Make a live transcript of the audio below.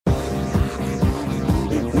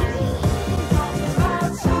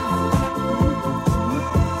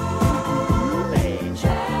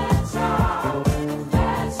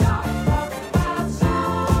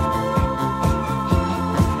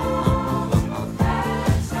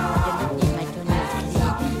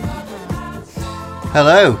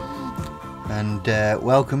Hello, and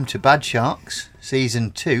welcome to Bad Sharks,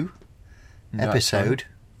 Season 2, Episode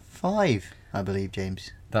 5, I believe,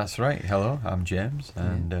 James. That's right. Hello, I'm James,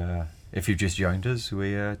 and if you've just joined us,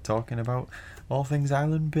 we are talking about all things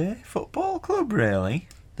Island Bay Football Club, really.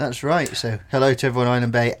 That's right, so hello to everyone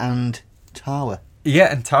Island Bay and Tower.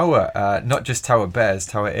 Yeah, and Tower, not just Tower Bears,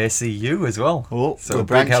 Tower ACU as well. Oh, so a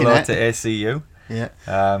big hello to ACU.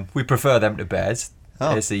 Yeah. We prefer them to Bears.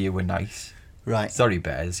 Oh. ACU were nice. Right. Sorry,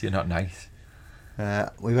 Bears, you're not nice.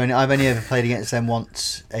 I've only ever played against them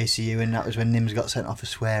once, ACU, and that was when Nims got sent off for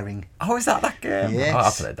swearing. Oh, is that game? Yes. Oh,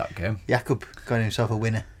 I played that game. Jakub got himself a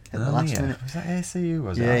winner at the last minute. Was that ACU?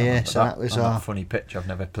 Was Yeah, it? yeah. So that was that funny pitch I've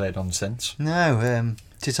never played on since. No,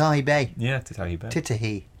 Titahi Bay. Yeah, Titahi Bay.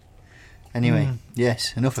 Titahi. Anyway,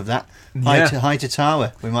 yes, enough of that. Yeah. Hi to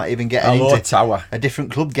Tower. We might even get Hello, Tower. a different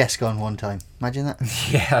club guest on one time. Imagine that.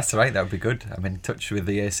 Yeah, that's right. That would be good. I'm in touch with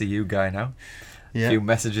the ACU guy now. Yeah. A few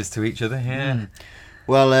messages to each other. Yeah.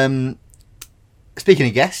 Well, speaking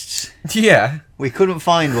of guests, Yeah. we couldn't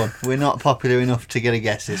find one. We're not popular enough to get a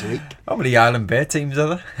guest this week. How many Island Bay teams are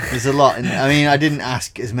there? There's a lot. I didn't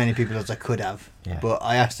ask as many people as I could have, Yeah. but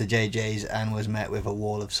I asked the JJs and was met with a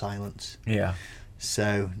wall of silence. Yeah.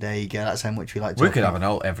 So there you go. That's how much we like to. We could have an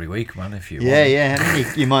alt every week, man, if you Yeah, want. yeah. I mean,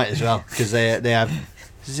 you might as well because they have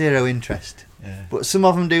zero interest. Yeah. But some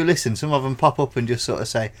of them do listen. Some of them pop up and just sort of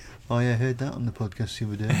say, "Oh yeah, I heard that on the podcast the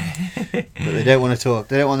other day." But they don't want to talk.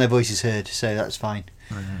 They don't want their voices heard. So that's fine.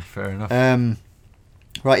 Fair enough.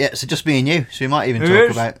 Right, yeah. So just me and you. So we might even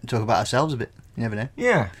talk about ourselves a bit. You never know.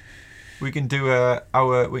 Yeah. We can do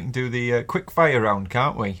the quick fire round,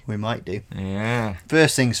 can't we? We might do. Yeah.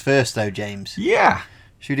 First things first, though, James. Yeah.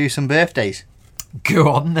 Should we do some birthdays?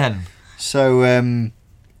 Go on then. So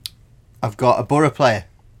I've got a Borough player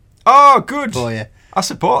Oh, good. for you. I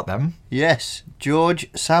support them. Yes, George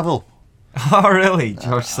Saville. Oh, really?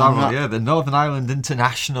 George Saville, not- yeah, the Northern Ireland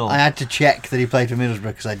International. I had to check that he played for Middlesbrough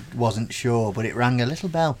because I wasn't sure, but it rang a little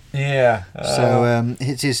bell. Yeah. So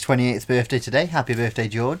it's his 28th birthday today. Happy birthday,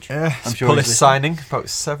 George. I'm sure Polish he's listening. signing, about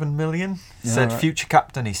 7 million. Yeah, Said right. future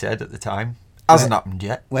captain, he said at the time. Hasn't happened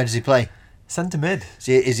yet. Where does he play? Centre mid.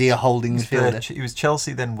 Is he a holding midfielder? He was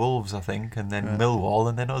Chelsea, then Wolves, I think, and then Right. Millwall,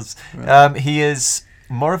 and then us. Right. He is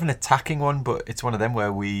more of an attacking one, but it's one of them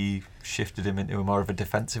where we shifted him into a more of a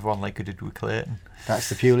defensive one, like we did with Clayton. That's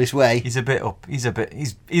the Pulis way. He's a bit up. He's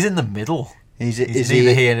in the middle. He's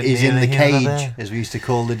neither here nor in the here nor cage, there. as we used to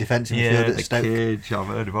call the defensive Yeah, midfield at the Stoke. cage. I've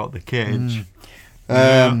heard about the cage.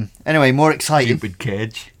 Anyway, more exciting. Stupid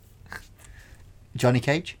cage. Johnny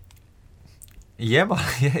Cage. Yeah, man.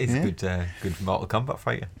 Yeah, he's Yeah. a good Mortal Kombat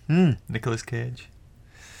fighter. Nicolas Cage.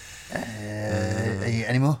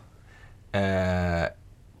 Any more?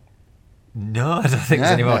 No, I don't think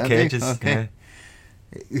there's any more that'll do. cages. Okay.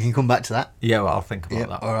 We can come back to that. Yeah, well, I'll think about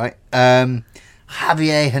that. All right.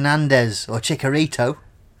 Javier Hernandez or Chicharito.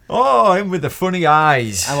 Oh, him with the funny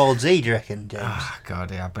eyes. How old's he, do you reckon, James? Oh,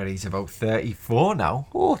 God, I bet he's about 34 now.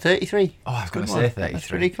 Oh, 33. Oh, I was going Good to say one. 33. That's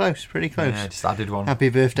pretty close, pretty close. Yeah, I just added one. Happy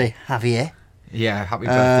birthday, Javier. Yeah, happy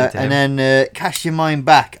birthday to him. And then cast your mind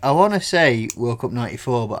back. I want to say World Cup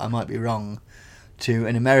 94, but I might be wrong. To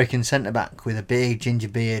an American centre-back with a big ginger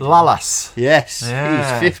beard. Lalas. Yes,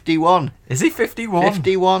 Yeah. he's 51. Is he 51?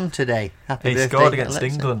 51 today. Happy He birthday, scored against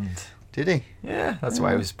Alexa. England. Did he? Yeah, that's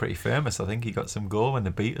why he was pretty famous. I think he got some goal when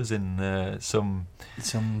they beat us in some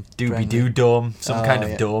Some doobie-doo dome, some kind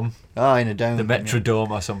of yeah. dome. Oh, in a dome. The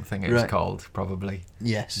Metrodome or something it was Right. called, probably.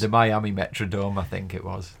 Yes. The Miami Metrodome, I think it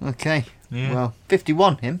was. Okay. Yeah. Well,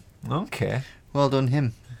 51 him. Okay. Well done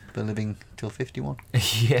him for living till 51.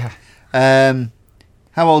 Yeah.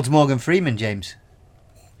 How old's Morgan Freeman, James?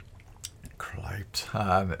 Cripes.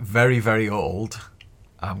 Very, very old.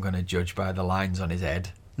 I'm going to judge by the lines on his head.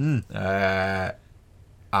 I'm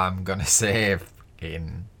going to say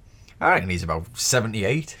I reckon he's about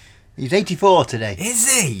 78. He's 84 today.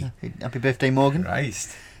 Is he? Happy birthday, Morgan.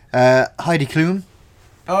 Christ. Heidi Klum.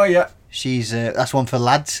 Oh, yeah. She's that's one for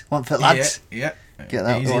lads. One for lads. Yeah. Get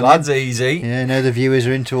that Easy, one lads, easy. Yeah, I know the viewers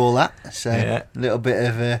are into all that. So Yeah. a little bit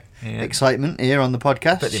of excitement here on the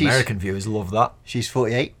podcast. But the American viewers love that. She's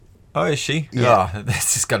 48. Oh, is she? Yeah. Oh,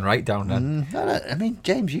 this has gone right down then. No, I mean,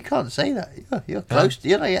 James, you can't say that. You're close.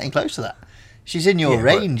 You're not getting close to that. She's in your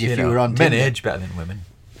range if you were on men Tinder. age better than women.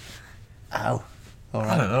 Ow. All I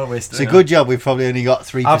right. don't know. It's a good job we've probably only got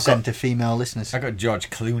 3% of female listeners. I got George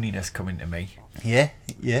Clooney-ness coming to me. Yeah.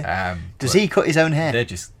 Does but he cut his own hair? They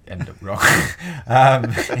just end up wrong.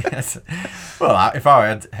 Yes. Well, if I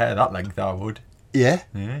had hair that length, I would. Yeah.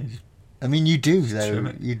 Yeah. I mean, you do though. Trim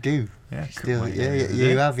it. You do. Yeah. Still,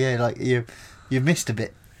 you have. Yeah, like you've missed a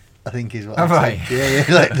bit. I think is what Have I'd I? say.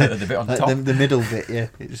 Yeah, like The bit on top. the middle bit,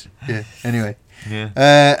 yeah. Anyway. Yeah.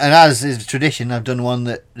 And as is tradition, I've done one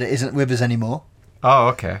that isn't with us anymore. Oh,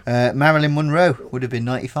 okay. Marilyn Monroe would have been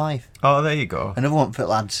 95. Oh, there you go. Another one for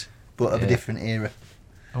lads, but of a different era.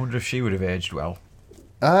 I wonder if she would have aged well.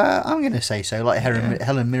 I'm going to say so, like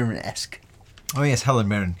Helen Mirren-esque. Oh, yes, Helen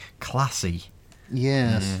Mirren. Classy.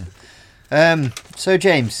 Yes. So,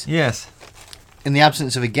 James. Yes. In the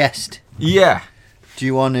absence of a guest, Yeah. do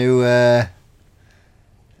you want to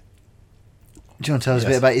tell us a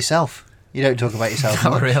bit about yourself? You don't talk about yourself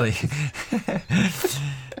Not much. really.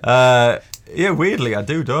 Yeah, weirdly, I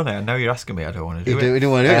do, don't I? Now you're asking me, I don't want to do it. You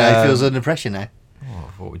don't want to do it now. He feels under pressure now.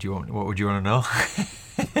 Oh, what would you want to know?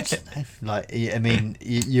 Like, I mean,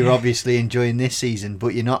 you're obviously enjoying this season,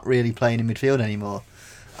 but you're not really playing in midfield anymore.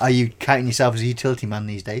 Are you counting yourself as a utility man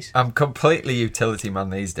these days? I'm completely utility man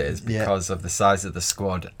these days because of the size of the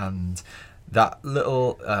squad and that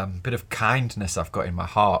little bit of kindness I've got in my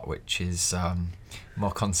heart, which is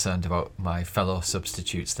more concerned about my fellow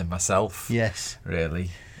substitutes than myself. Yes.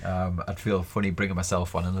 Really. I'd feel funny bringing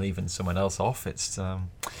myself on and leaving someone else off. It's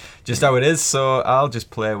just how it is, so I'll just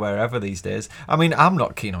play wherever these days. I mean, I'm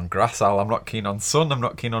not keen on grass, Al. I'm not keen on sun, I'm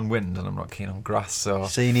not keen on wind, and I'm not keen on grass. So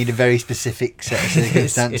you need a very specific set of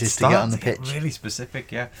circumstances to get on the pitch. Really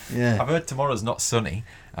specific, yeah. Yeah. I've heard tomorrow's not sunny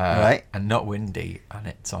right. and not windy, and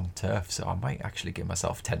it's on turf, so I might actually give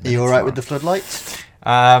myself 10 minutes. Are you all right with the floodlights?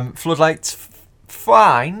 Floodlights,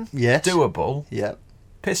 fine. Yes. Doable. Yep.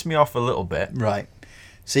 Piss me off a little bit. Right.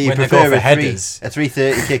 So you When they prefer go for a headers.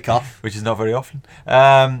 3:30 kickoff? Which is not very often.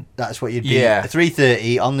 That's what you'd be. Yeah. A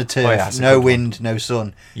 3:30 on the turf, that's a no good wind, no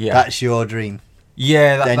sun. Yeah. That's your dream.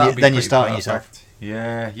 Yeah, Then that'd be you're pretty starting perfect.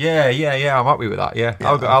 yourself. Yeah. I'm happy with that. Yeah,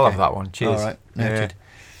 I'll have that one. Cheers. All right, noted.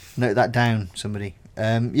 Note that down, somebody.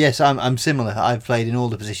 Yes, I'm similar. I've played in all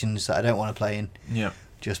the positions that I don't want to play in. Yeah.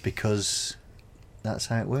 Just because that's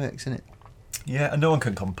how it works, isn't it? Yeah, and no one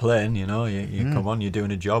can complain. You know, you come on, you're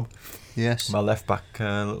doing a job. Yes. My left back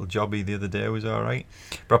little jobby the other day was all right.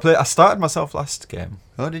 But I started myself last game.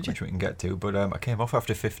 Oh, did you? Which we can get to. But I came off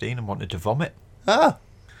after 15 and wanted to vomit. Ah,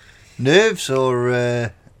 nerves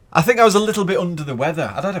or? I think I was a little bit under the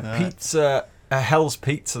weather. I'd had a pizza, a Hell's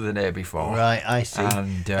Pizza the day before. Right, I see.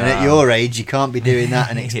 And at your age, you can't be doing that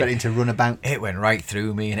and expecting to run about. It went right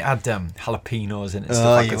through me, and it had jalapenos in it and Oh,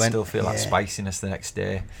 stuff. I you could went- still feel that yeah. spiciness the next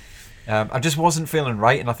day. I just wasn't feeling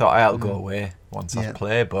right, and I thought I'll go away once Yeah. I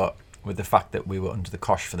play. But with the fact that we were under the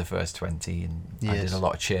cosh for the first 20 and I Yes. did a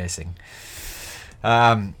lot of chasing,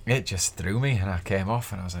 it just threw me, and I came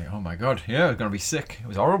off, and I was like, oh my God, yeah, I'm going to be sick. It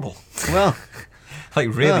was horrible. Well,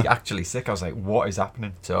 Like really actually sick. I was like, what is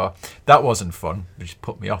happening? So that wasn't fun. It just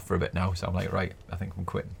put me off for a bit now. So I'm like, right, I think I'm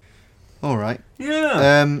quitting. all right.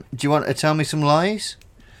 Yeah. Do you want to tell me some lies?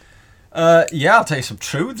 Yeah, I'll tell you some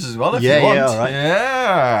truths as well if Yeah, you want. yeah, all right.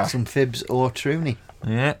 Yeah. Some fibs or truny?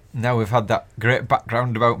 Yeah. Now we've had that great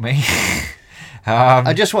background about me. I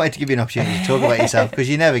I just wanted to give you an opportunity to talk about yourself because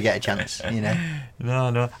you never get a chance, you know.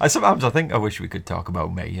 No. Sometimes I think I wish we could talk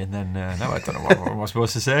about me, and then no, I don't know what am I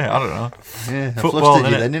supposed to say. I don't know. Yeah, I Football, flustered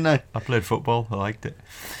you innit? then, didn't I? I played football. I liked it.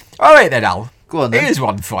 All right then, Al. Go on then. Here's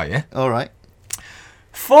one for you. All right.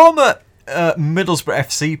 Former Middlesbrough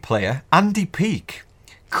FC player Andy Peake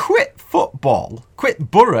quit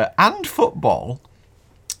Borough and football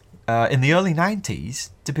in the early 90s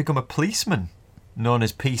to become a policeman known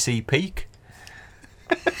as PC Peake.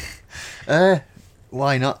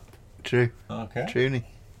 Why not? True. Okay. Truly.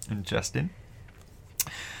 Interesting.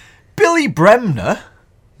 Billy Bremner,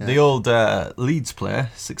 the old Leeds player,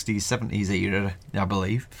 60s, 70s era, I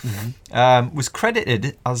believe, was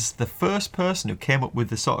credited as the first person who came up with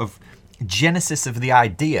the sort of genesis of the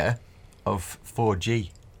idea of 4G.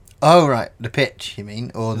 Oh, right. The pitch, you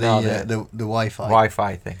mean? Or No, the Wi-Fi?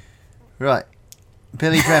 Wi-Fi thing. Right.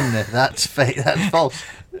 Billy Bremner. That's fake. That's false.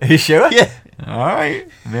 Are you sure? Yeah. All right.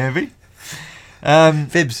 Maybe.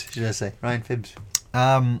 Fibbs, should I say. Ryan Fibbs.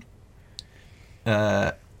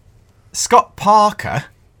 Scott Parker,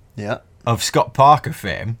 Yeah. of Scott Parker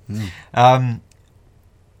fame,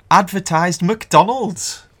 advertised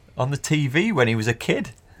McDonald's on the TV when he was a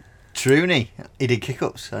kid. Truny. He did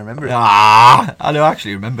kick-ups. I remember it. I don't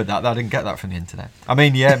actually remember that. I didn't get that from the internet. I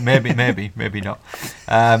mean, yeah, maybe not.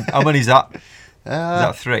 How many's that? Is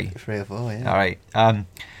that 3? 3 or 4, yeah. All right.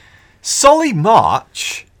 Solly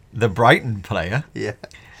March, the Brighton player, Yeah.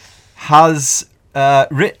 has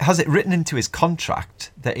it written into his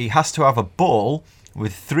contract that he has to have a ball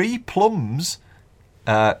with 3 plums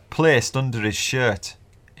placed under his shirt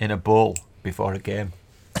in a bowl before a game.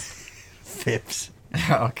 Fibbs.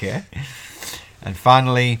 Okay. And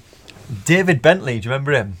finally, David Bentley. Do you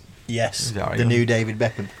remember him? Yes. Sorry. The new David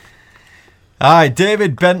Beckham. Aye,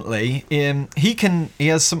 David Bentley. He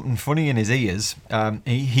has something funny in his ears.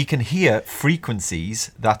 He can hear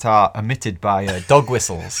frequencies that are emitted by dog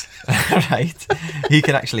whistles. Right? He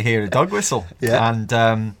can actually hear a dog whistle. Yeah.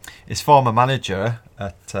 And his former manager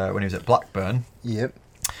when he was at Blackburn, Yep.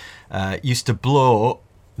 used to blow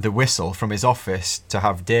the whistle from his office to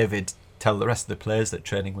have David tell the rest of the players that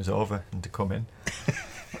training was over and to come in.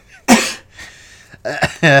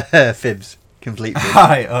 Fibbs. Complete Fibbs.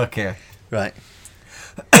 Right, okay. Right.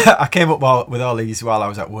 I came up with all these while I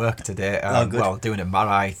was at work today. Good. Well, doing a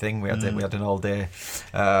Marai thing. We had an all day,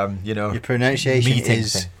 Your pronunciation meeting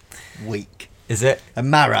is thing. weak. Is it? A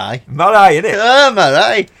Marai. Marai, innit? Oh,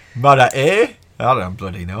 Marai. Marai? I don't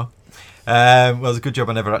bloody know. Well, it's a good job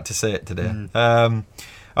I never had to say it today.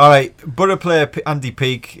 All right, Borough player Andy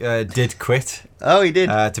Peake did quit. Oh, he did.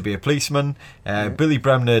 To be a policeman. Billy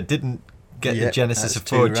Bremner didn't get the genesis of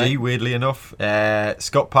 4G, right. Weirdly enough.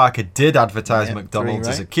 Scott Parker did advertise McDonald's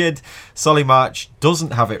as a kid. Solly March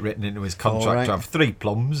doesn't have it written into his contract to have 3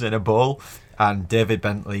 plums in a bowl. And David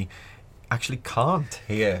Bentley actually can't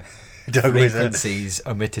hear frequencies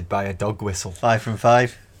emitted by a dog whistle. 5 from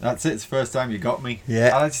 5. That's it. It's the first time you got me.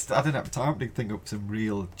 Yeah. I didn't have time to think up some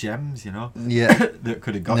real gems, Yeah. that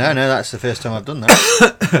could have got me. No, that's the first time I've done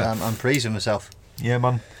that. I'm pleased with myself. Yeah,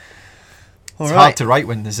 man. All It's right. hard to write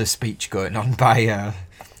when there's a speech going on by a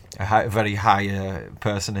very high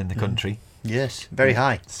person in the country. Yes, very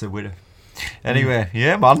high. It's a winner. Anyway,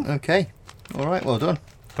 yeah, man. Okay. All right, well done.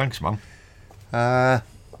 Thanks, man.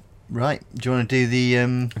 Right, do you want to do the...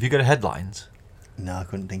 Have you got a headlines? No, I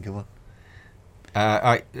couldn't think of one.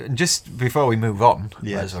 Just before we move on,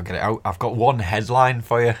 Yes. might as well get it out. I've got one headline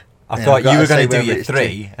for you. I Yeah, thought I've got you were to going say to do whether your it's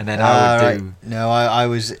 3, true. and then I would Right. do... No, I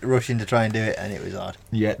was rushing to try and do it, and it was hard.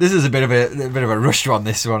 Yeah, this is a bit of a rush one,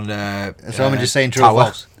 this one. So I'm just saying true or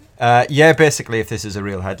false? Yeah, basically, if this is a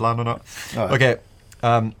real headline or not. All right.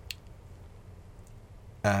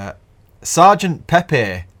 Okay. Sergeant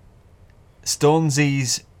Pepe,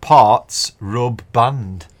 Stonesy's parts rub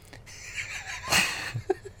band.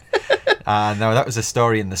 Now, that was a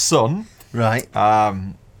story in The Sun. Right.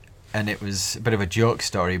 And it was a bit of a joke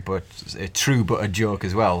story, but a true but a joke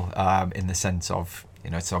as well, in the sense of,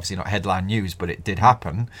 it's obviously not headline news, but it did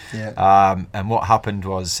happen. Yeah. And what happened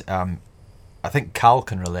was, I think Cal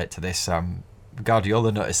can relate to this.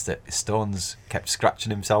 Guardiola noticed that Stones kept scratching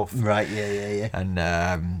himself. Right, yeah.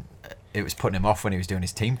 And it was putting him off when he was doing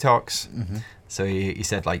his team talks. Mm-hmm. So he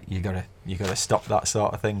said, like, you gotta stop that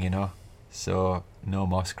sort of thing, So no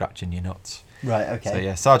more scratching your nuts. Right, okay. So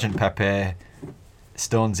yeah, Sergeant Pepe,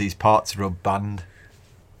 Stonesy's parts rub band.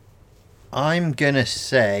 I'm going to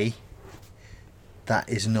say that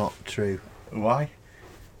is not true. Why?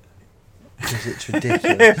 Because it's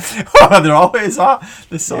ridiculous. Well, there always are.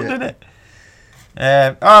 There's sun in it.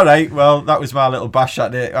 All right, well, that was my little bash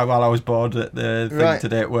at it while I was bored at the thing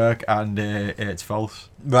today at work, and it's false.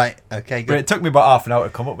 Right, okay, good. But it took me about half an hour to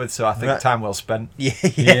come up with, so I think Right. time well spent.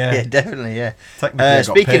 Yeah, definitely, yeah. Technically, I got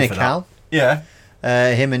Speaking paid of for Cal, that.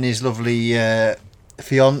 Yeah. him and his lovely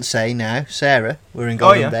fiancée now, Sarah, were in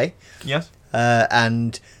Golden Bay. Yes.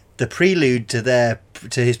 And the prelude to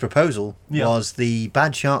his proposal Yeah. was the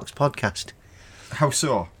Bad Sharks podcast. How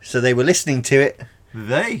so? So they were listening to it.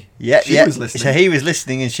 They? Yeah, She yeah. was listening. So he was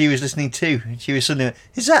listening, and she was listening too. And she was suddenly,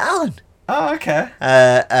 is that Alan? Oh, okay.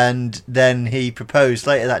 And then he proposed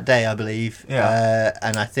later that day, I believe. Yeah.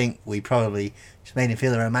 And I think we probably just made him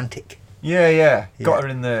feel romantic. Yeah. Got her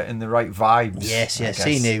in the right vibes. Yes. I guess.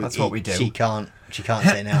 He knew. That's what we do. She can't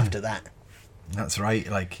say no after that. That's right.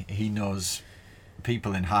 Like, he knows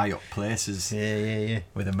people in high up places. Yeah.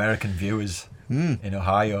 With American viewers in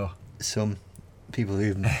Ohio. Some people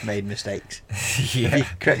who've made mistakes. Yeah. Have you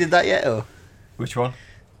corrected that yet, or Which one?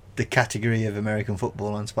 the category of American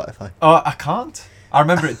football on Spotify? Oh, I can't. I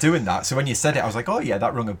remember it doing that. So when you said it, I was like, oh yeah,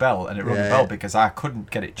 that rung a bell. And it rung a bell because I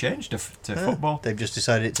couldn't get it changed to football. They've just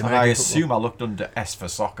decided it's And American I football. assume I looked under S for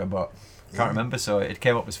soccer, but can't remember. So it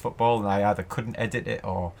came up as football, and I either couldn't edit it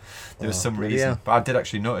or there was some bloody reason. hell. But I did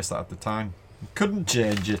actually notice that at the time. Couldn't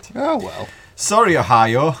change it. Oh, well. Sorry,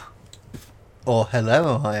 Ohio. Or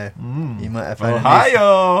hello, Ohio. You might have found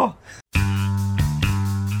Ohio.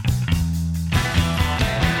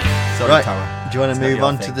 Sorry, Right. Tara. Do you want to It's not move your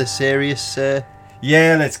on thing. to the serious...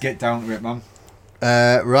 Yeah, let's get down to it, man.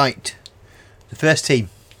 right. The first team.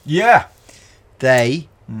 Yeah. They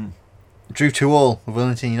drew 2-2 with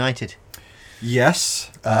Wellington United.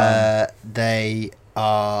 Yes. They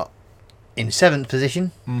are in 7th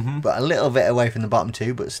position, but a little bit away from the bottom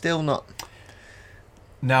 2, but still not.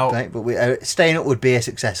 Now, Right, but staying up would be a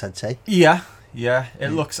success, I'd say. yeah. It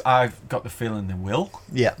looks. I've got the feeling they will.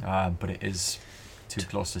 Yeah. But it is too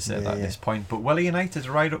close to say that at this point. But Welly United's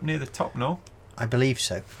right up near the top, no? I believe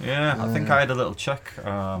so. Yeah, I think I had a little check.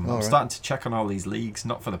 I'm starting to check on all these leagues,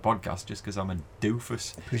 not for the podcast, just because I'm a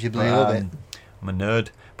doofus. Because you love it. I'm a nerd.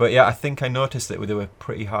 But yeah, I think I noticed that they were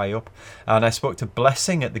pretty high up. And I spoke to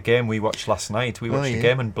Blessing at the game we watched last night. We watched the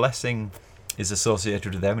game, and Blessing is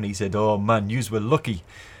associated with them, and he said, "Oh man, yous were lucky.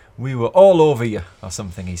 We were all over you," or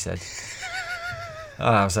something, he said.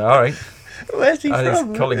 And I was like, all right. Where's he from?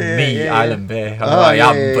 He's calling me Island Bay. I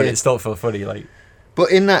am, but it still felt funny. Like,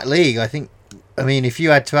 but in that league, I think, I mean, if you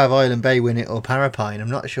had to have Island Bay win it or Parapine, I'm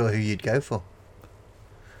not sure who you'd go for.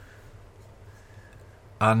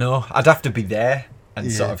 I know. I'd have to be there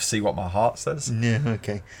and sort of see what my heart says. Yeah,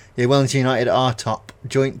 okay. Yeah, Wellington United are top,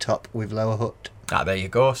 joint top with Lower Hutt. Ah, there you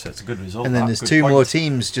go. So it's a good result. And then there's two more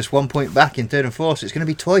teams, just 1 point back in third and fourth. So it's going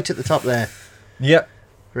to be tight at the top there. Yep.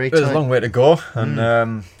 There's a long way to go,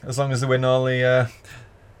 and as long as they win all the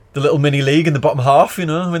little mini league in the bottom half,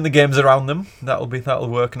 win the games around them, that'll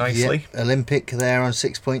work nicely. Yep. Olympic there on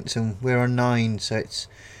 6 points, and we're on 9, so it's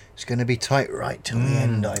going to be tight right till the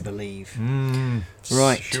end, I believe.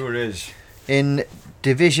 Right, sure is. In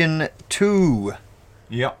Division 2,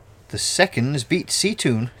 yep, the Seconds beat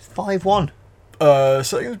Seatoun 5-1.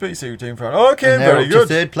 Seconds beat Seatoun. Okay, and they're very up good.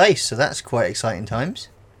 To third place, so that's quite exciting times.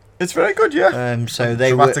 It's very good, yeah. So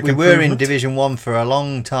we were in Division 1 for a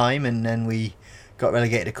long time, and then we got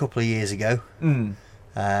relegated a couple of years ago.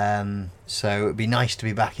 So it would be nice to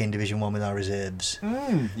be back in Division 1 with our reserves.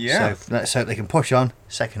 Yeah. So let's hope they can push on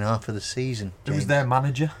second half of the season. Who's their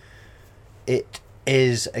manager? It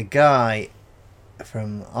is a guy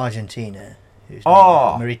from Argentina. Who's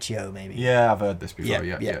Mauricio, maybe. Yeah, I've heard this before.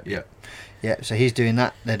 Yeah. So he's doing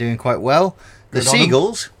that. They're doing quite well. The Good on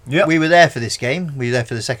Seagulls, Yep. we were there for this game. We were there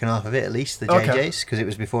for the second half of it, at least, the JJs, because it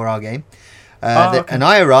was before our game. And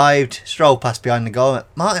I arrived, strolled past behind the goal, went,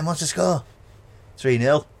 "Martin, what's the score?"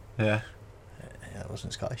 3-0. Yeah. That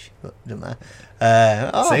wasn't Scottish, but doesn't matter.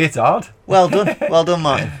 See, it's hard. Well done. Well done,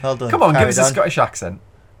 Martin. Well done. Come on, give us a Scottish accent.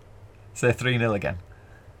 Say 3-0 again.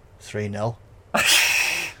 3-0.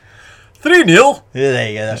 3-0? Yeah, there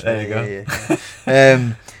you go. There you go.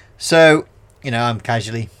 Yeah. So, I'm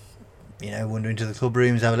casually, wandering to the club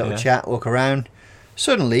rooms, have a little chat, walk around.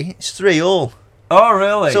 Suddenly, it's 3-3. Oh,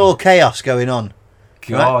 really? It's all chaos going on.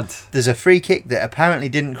 God. Right? There's a free kick that apparently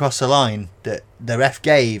didn't cross the line that the ref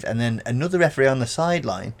gave, and then another referee on the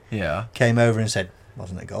sideline came over and said,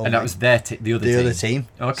 "Wasn't a goal." And that was their the other team.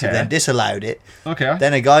 Okay. So then disallowed it. Okay.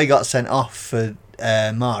 Then a guy got sent off for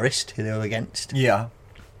Marist, who they were against. Yeah.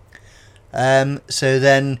 So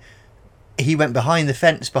then he went behind the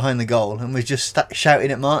fence behind the goal and was just shouting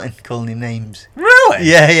at Martin, calling him names. Really?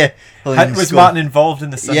 Yeah. Was Martin involved in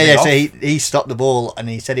the sending off? off? So he stopped the ball and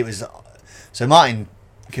he said it was. So Martin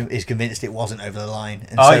is convinced it wasn't over the line,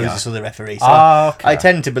 and so is this other referee. So I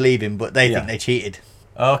tend to believe him, but they think they cheated.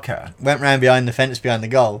 Okay. Went round behind the fence behind the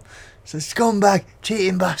goal. So scumbag,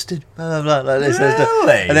 cheating bastard, blah blah blah, like this.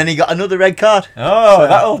 Really? And then he got another red card. Oh, so,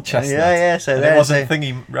 that old chestnut. Yeah. So and it wasn't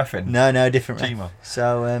thingy reffing. No, different.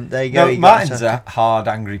 So there you go. No, Martin's a hard,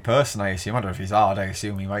 angry person. I assume. I don't know if he's hard. I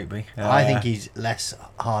assume he might be. I think he's less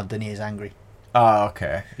hard than he is angry. Oh,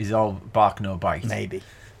 okay. He's all bark no bite. Maybe.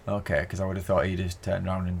 Okay, because I would have thought he just turned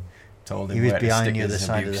around and told him. He was where behind to stick the other his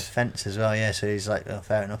side abuse. of the fence as well. Yeah, so he's like, oh,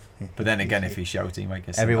 fair enough. Yeah. But then again, if he's shouting, he might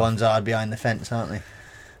get. Everyone's hard behind the fence, aren't they?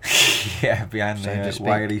 Yeah, behind so the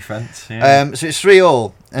wiry fence. Yeah. So it's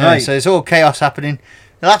 3-3. Right. So it's all chaos happening.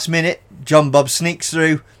 The last minute, John Bob sneaks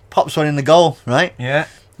through, pops one in the goal. Right. Yeah.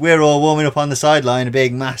 We're all warming up on the sideline, a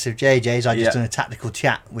big, massive JJ's. I just done a tactical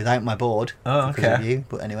chat without my board. Oh, okay. Because of you,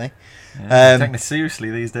 but anyway. Taking it seriously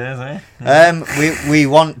these days, eh? We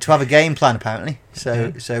want to have a game plan apparently,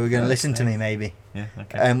 so we're going to listen to me maybe. Yeah.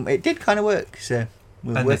 Okay. It did kind of work, so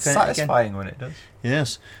we'll and work it's on satisfying it again. when it does.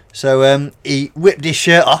 Yes. So he whipped his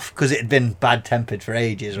shirt off because it had been bad tempered for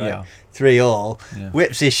ages, right? Yeah. 3-3. Yeah.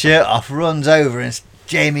 Whips his shirt off, runs over, and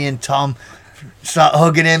Jamie and Tom start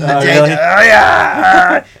hugging him. And really?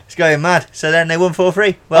 It's going mad. So then they won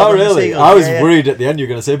 4-3. Well, really? I was worried at the end you were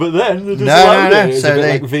going to say, but then they just allowed it. It was so a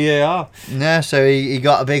bit like VAR. No, so he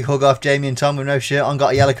got a big hug off Jamie and Tom with no shirt on.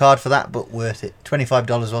 Got a yellow card for that, but worth it.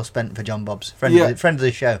 $25 well spent for John Bob's friend of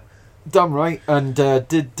the show. Damn right. And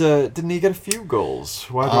didn't he get a few goals?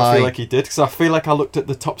 Why do I feel like he did? Because I feel like I looked at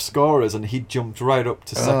the top scorers and he jumped right up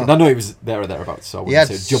to second. I know he was there or thereabouts, so I wouldn't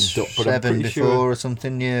say jumped up, but I'm pretty before sure. Or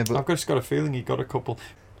something, yeah. But I've just got a feeling he got a couple.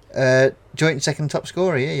 Joint second top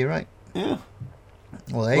scorer, yeah, you're right. Yeah.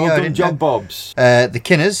 Well, there you go. Done, John Bob's. The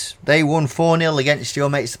Kinners, they won 4-0 against your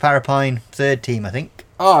mates, the Parapine third team, I think.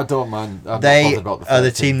 Oh, I don't mind. They are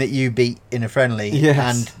the team that you beat in a friendly, yes.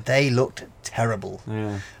 and they looked terrible.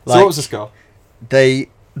 Yeah. So what was the score? They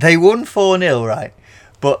won 4-0, right?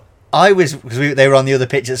 But I was because they were on the other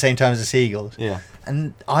pitch at the same time as the Seagulls. Yeah.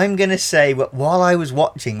 And I'm gonna say, while I was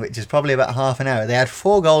watching, which is probably about half an hour, they had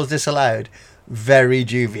 4 goals disallowed, very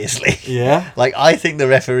dubiously. Yeah. Like I think the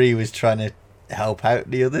referee was trying to help out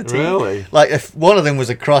the other team. Really? Like if one of them was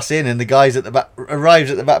a cross in, and the guys at the back arrives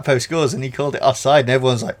at the back post scores, and he called it offside, and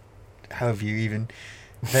everyone's like, "How have you even?"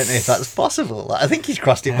 I don't know if that's possible. Like, I think he's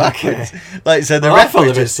crossed it backwards. Like so, the ref I felt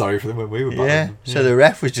was a bit just sorry for them when we were yeah. battling. So the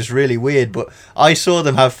ref was just really weird. But I saw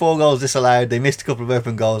them have 4 goals disallowed. They missed a couple of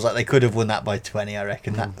open goals. Like they could have won that by 20. I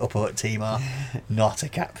reckon that upper team are not a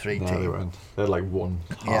Cap 3 No, team. they weren't. They're like one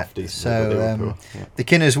half decent. So the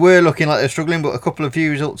Kinners were looking like they're struggling, but a couple of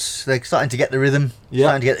few results. They're starting to get the rhythm. Yeah.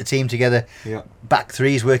 Starting to get the team together. Yeah. Back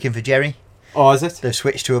 3 is working for Jerry. Oh, is it? They've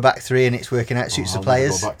switched to a back 3 and it's working out. Suits the I'll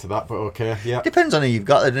players. never go back to that, but okay. Yeah. Depends on who you've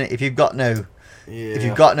got, doesn't it? If you've got no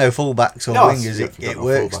fullbacks or No, wingers, yeah, if you've it got no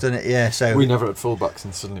works, fullback. doesn't it? Yeah. So We never had fullbacks,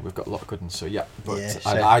 and suddenly we've got a lot of good ones. So yeah, but Yeah, I'd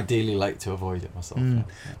so- ideally like to avoid it myself. Yeah.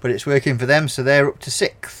 but it's working for them, so they're up to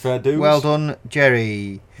 6th. Fair dues. Well done,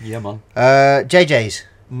 Jerry. Yeah, man. JJ's.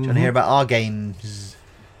 Do you want to hear about our games?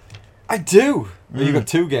 I do. Well, you got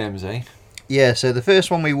 2 games, eh? Yeah, so the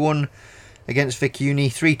first one we won against Vic Uni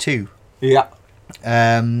 3-2. Yeah.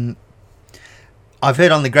 I've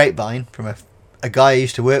heard on the grapevine from a guy I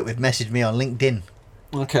used to work with messaged me on LinkedIn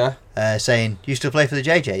Okay. saying, "You still play for the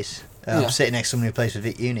JJs?" Yeah. I'm sitting next to someone who plays for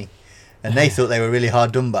Vic Uni. And they thought they were really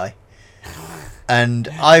hard done by. And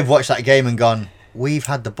I've watched that game and gone, we've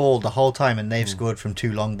had the ball the whole time and they've scored from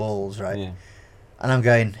 2 long balls, right? Yeah. And I'm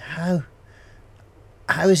going, how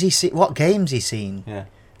has he seen, what game's he seen? Yeah.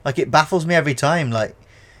 Like, it baffles me every time, like,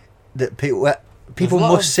 that people There's a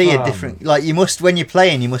lot must of, see a different, like, you must, when you're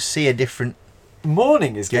playing, you must see a different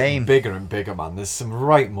Mourning is getting game. bigger and bigger, man. There's some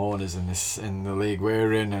right mourners in the league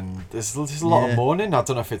we're in, and there's a lot of mourning. I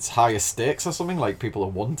don't know if it's higher stakes or something, like people are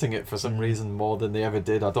wanting it for some reason more than they ever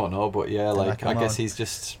did. I don't know, but yeah, like I guess he's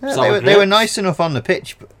just Yeah, they were nice enough on the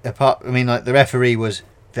pitch, but like the referee was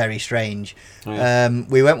very strange. Oh, yeah.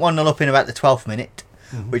 We went 1-0 up in about the 12th minute,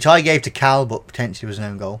 which I gave to Cal, but potentially was an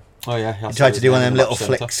own goal. Oh yeah, He tried to do one of them little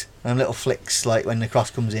flicks, like when the cross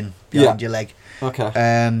comes in behind your leg.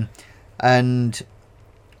 Okay. And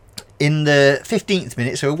in the 15th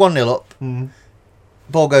minute, so we're 1-0 up,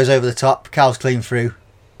 ball goes over the top, Cal's clean through,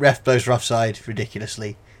 ref blows for offside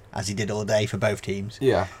ridiculously, as he did all day for both teams.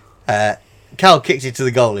 Yeah. Cal kicks it to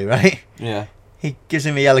the goalie, right? Yeah. He gives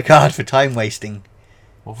him a yellow card for time wasting,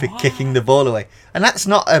 for kicking the ball away. And that's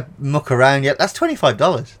not a muck around yet, that's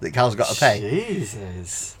 $25 that Cal's got to pay.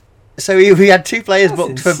 Jesus. So we had 2 players That's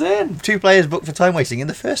booked for time wasting in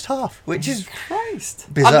the first half, which is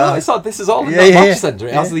Christ. bizarre. I know, this is all in that match centre.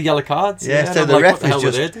 It has the yellow cards. Yeah, so and the I'm ref what was hell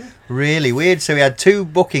were they just doing? really weird. So we had 2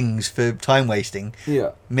 bookings for time wasting.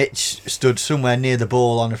 Yeah. Mitch stood somewhere near the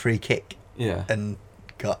ball on a free kick Yeah. and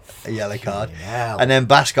got a yellow card. Hell. And then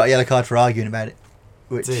Bass got a yellow card for arguing about it.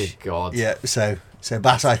 Which, Dear God. yeah, so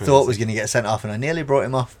Bass I thought was going to get sent off, and I nearly brought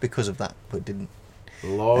him off because of that, but didn't.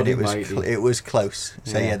 Lord And almighty. it was close.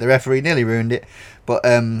 So Yeah. yeah, the referee nearly ruined it. But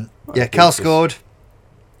Cal scored,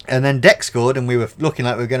 and then Deck scored, and we were looking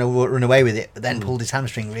like we were going to run away with it, but then pulled his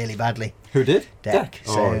hamstring really badly. Who did? Deck.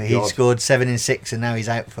 So he God. scored 7 in 6, and now he's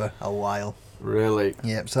out for a while. Really?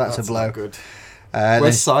 Yep. So that's a blow. Not good. Then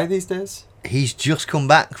Where's Sai these days? he's just come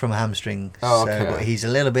back from a hamstring. Oh, So, okay. but he's a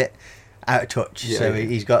little bit out of touch. Yeah, So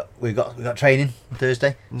yeah. we've got training on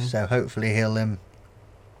Thursday. So hopefully he'll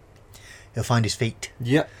find his feet.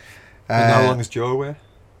 Yeah. And how long is Joe away?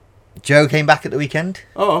 Joe came back at the weekend.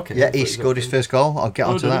 Oh, okay. Yeah, he scored his first goal. I'll get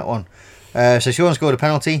onto did he? that one. So Sean scored a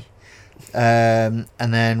penalty. And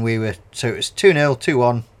then it was 2-0,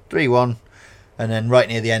 2-1, 3-1. And then right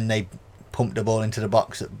near the end, they pumped the ball into the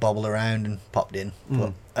box that bobbled around and popped in.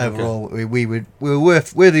 But overall, we were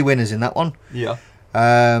worthy winners in that one. Yeah.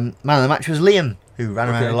 Man of the match was Liam, who ran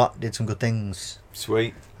around Okay. a lot, did some good things.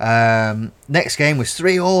 Sweet. Next game was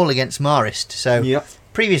 3-3 against Marist. So Yep.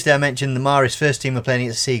 previously I mentioned the Marist first team were playing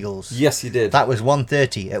against the Seagulls. Yes, you did. That was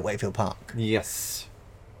 1:30 at Wakefield Park. Yes.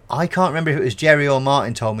 I can't remember if it was Jerry or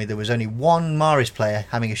Martin told me there was only one Marist player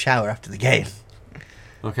having a shower after the game.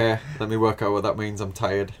 Okay, let me work out what that means. I'm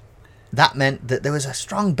tired. That meant that there was a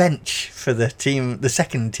strong bench for the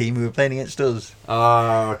second team who were playing against us.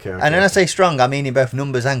 Ah, okay. And when I say strong, I mean in both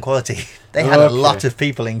numbers and quality. They had a lot of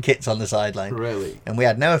people in kits on the sideline. Really? And we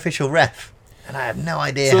had no official ref. And I have no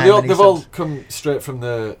idea So how many they've all subs. come straight from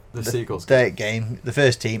the Seagulls. Third game, the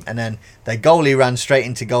first team, and then their goalie ran straight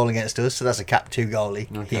into goal against us, so that's a Cap 2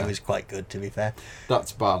 goalie. Okay. He was quite good, to be fair.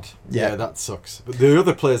 That's bad. Yeah. Yeah, that sucks. But the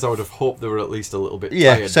other players, I would have hoped they were at least a little bit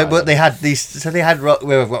Yeah, tired. so by but then. they had these, so they had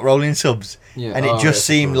we've got rolling subs, Yeah. and it Oh, just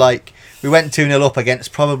yeah, seemed sure. like we went 2-0 up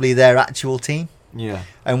against probably their actual team, Yeah.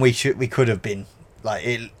 and we could have been. Like,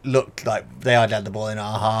 it looked like they had the ball in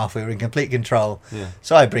our half. We were in complete control. Yeah.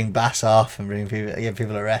 So I bring Bass off and give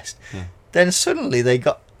people a rest. Yeah. Then suddenly they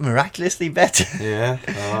got miraculously better. Yeah.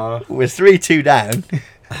 We're 3-2 down.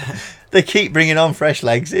 They keep bringing on fresh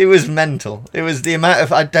legs. It was mental. It was the amount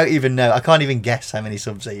of... I don't even know. I can't even guess how many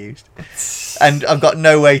subs they used. And I've got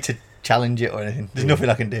no way to challenge it or anything. There's nothing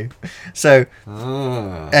I can do. So,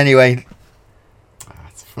 anyway...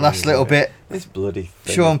 Last little bit. It's bloody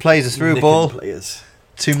thing. Sean plays a through ball players.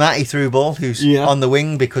 to Matty through ball, who's on the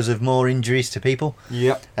wing because of more injuries to people.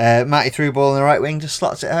 Yep. Matty through ball on the right wing, just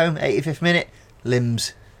slots it home. 85th minute,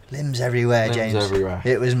 limbs everywhere. James. Everywhere.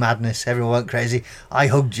 It was madness. Everyone went crazy. I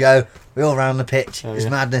hugged Joe. We all ran the pitch. It was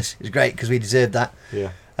madness. It was great because we deserved that.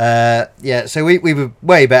 Yeah. So we were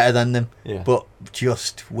way better than them, but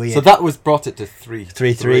just weird. So that brought it to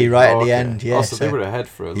 3-3 right at the end. Yeah. So they were ahead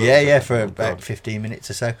for a little bit. Yeah, for about 15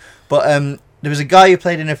 minutes or so. But there was a guy who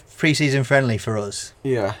played in a pre-season friendly for us.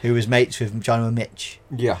 Yeah. Who was mates with John and Mitch.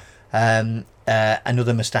 Yeah.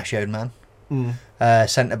 Another mustachioed man.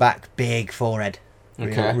 Centre back, big forehead.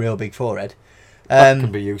 Real big forehead. That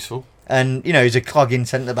can be useful. And, he's a clogging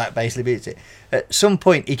centre-back, basically. But at some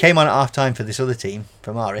point, he came on at half-time for this other team,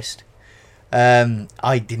 from Arist.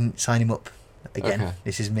 I didn't sign him up again. Okay.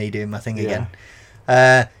 This is me doing my thing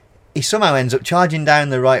again. He somehow ends up charging down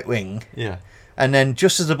the right wing. Yeah. And then,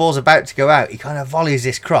 just as the ball's about to go out, he kind of volleys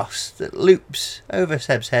this cross that loops over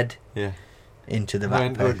Seb's head into the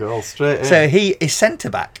back post. Goal straight in. So his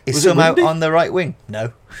centre-back is somehow on the right wing.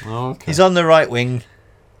 No. Okay. He's on the right wing,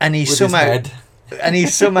 and he's somehow... And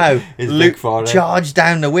he's somehow charged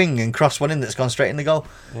down the wing and crossed one in that's gone straight in the goal.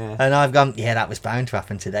 Yeah. And I've gone, that was bound to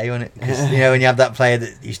happen today, wasn't it? Because, when you have that player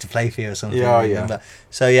that used to play for you or something. Yeah.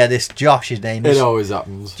 So, this Josh, his name is. It always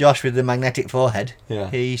happens. Josh with the magnetic forehead.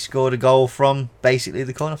 Yeah. He scored a goal from basically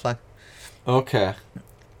the corner flag. Okay.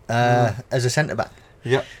 As a centre-back.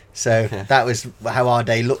 Yep. So that was how our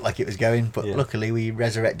day looked like it was going. But luckily we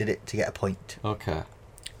resurrected it to get a point. Okay.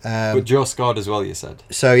 But Joe scored as well, you said.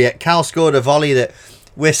 So, Cal scored a volley that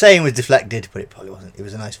we're saying was deflected, but it probably wasn't. It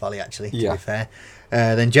was a nice volley, actually, to be fair.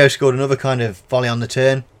 Then Joe scored another kind of volley on the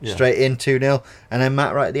turn, straight in, 2-0. And then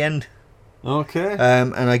Matt right at the end. Okay.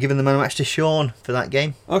 And I given the man of the match to Sean for that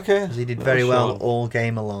game. Okay. Because he did very well all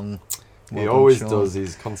game along. He always does.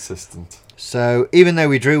 He's consistent. So, even though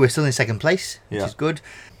we drew, we're still in second place, which is good.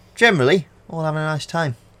 Generally, all having a nice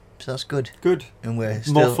time. So that's good. Good. And we're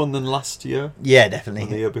still... More fun than last year? Yeah, definitely. Or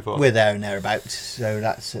the year before? We're there and thereabouts, so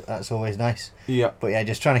that's always nice. Yeah. But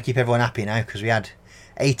just trying to keep everyone happy now, because we had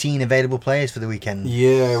 18 available players for the weekend.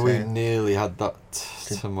 Yeah, so we nearly had that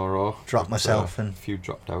tomorrow. Drop myself and... A few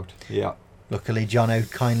dropped out. Yeah. Luckily,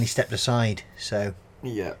 Jono kindly stepped aside, so...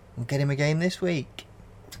 Yeah. We'll get him a game this week.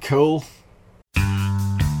 Cool.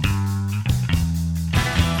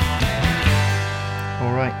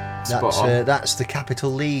 All right. That's the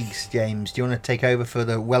Capital Leagues, James. Do you want to take over for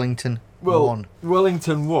the Wellington 1?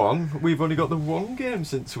 Wellington 1. We've only got the one game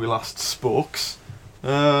since we last spoke.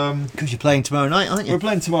 Because you're playing tomorrow night, aren't you? We're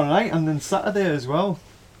playing tomorrow night and then Saturday as well.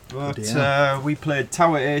 But we played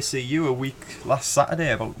Tower ACU a week last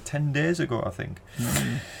Saturday, about 10 days ago, I think.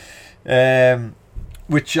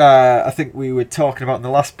 Which I think we were talking about in the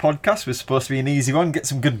last podcast was supposed to be an easy one, get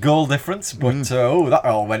some good goal difference, but that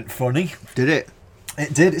all went funny. Did it?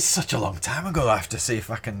 It did. It's such a long time ago. I have to see if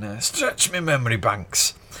I can stretch my memory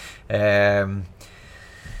banks. What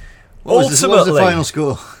was the final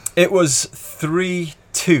score? It was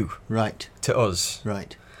 3-2. Right. To us.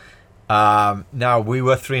 Right. Now, we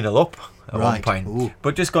were 3-0 up at one point. Ooh.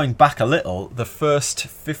 But just going back a little, the first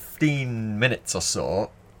 15 minutes or so,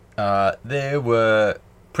 they were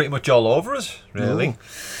pretty much all over us, really. Ooh.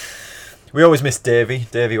 We always missed Davey.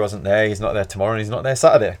 Davey wasn't there. He's not there tomorrow and he's not there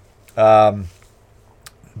Saturday.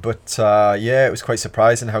 But it was quite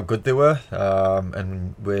surprising how good they were,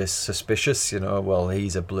 and we're suspicious,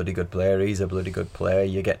 he's a bloody good player,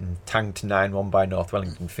 you're getting tanked 9-1 by North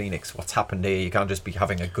Wellington Phoenix, what's happened here? You can't just be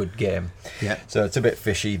having a good game. So it's a bit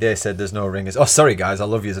fishy. They said there's no ringers. Oh, sorry guys, I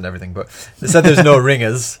love yous and everything, but they said there's no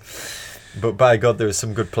ringers, but by God there was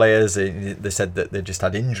some good players. They said that they just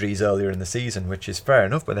had injuries earlier in the season, which is fair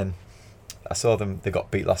enough, but then I saw them, they got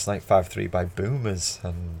beat last night 5-3 by Boomers,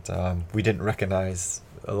 and we didn't recognise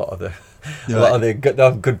a lot of the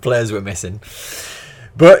good players were missing.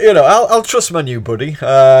 But I'll trust my new buddy.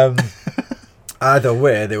 Either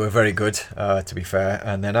way, they were very good, to be fair.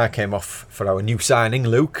 And then I came off for our new signing,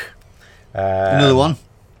 Luke. Another one.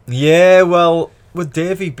 Yeah, well, with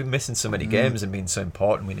Davey been missing so many games and being so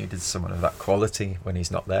important, we needed someone of that quality when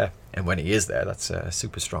he's not there. And when he is there, that's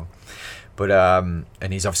super strong. But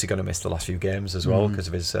and he's obviously going to miss the last few games as well because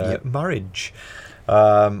of his marriage.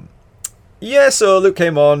 So Luke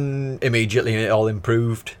came on immediately and it all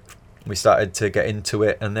improved. We started to get into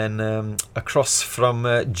it, and then across from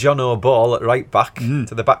John O'Ball at right back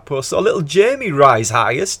to the back post, so little Jamie rise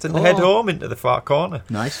highest and head home into the far corner.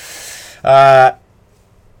 Nice. On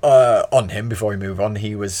him, before we move on,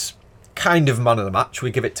 he was kind of man of the match. We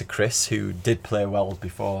give it to Chris, who did play well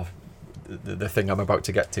before the thing I'm about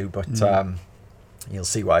to get to, but you'll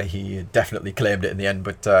see why he definitely claimed it in the end.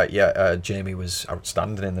 But Jamie was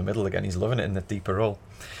outstanding in the middle again. He's loving it in the deeper role.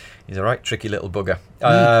 He's a right tricky little bugger.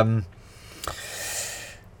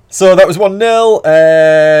 So that was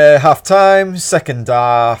 1-0. Half time. Second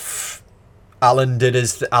half, Alan did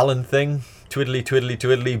his Alan thing. Twiddly, twiddly,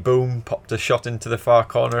 twiddly, boom. Popped a shot into the far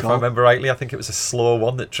corner, if I remember rightly. I think it was a slow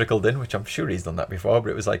one that trickled in, which I'm sure he's done that before, but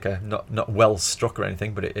it was like a not well struck or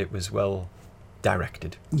anything, but it was well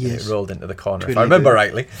directed. Yes. It rolled into the corner, if I remember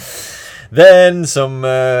rightly. Then some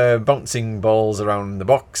bouncing balls around the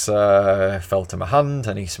box fell to my hand,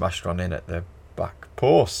 and he smashed one in at the back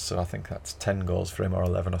post. So I think that's 10 goals for him, or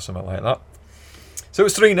 11 or something like that. So it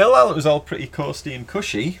was 3-0. It was all pretty coasty and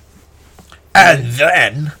cushy. And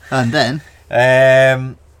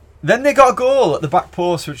then they got a goal at the back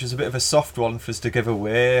post, which was a bit of a soft one for us to give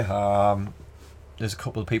away. There's a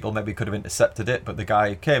couple of people maybe could have intercepted it, but the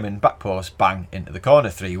guy came in, back post, bang, into the corner,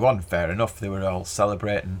 3-1. Fair enough. They were all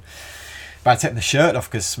celebrating by taking the shirt off,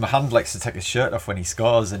 because my hand likes to take his shirt off when he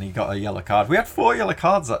scores, and he got a yellow card. We had 4 yellow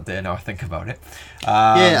cards that day, now I think about it.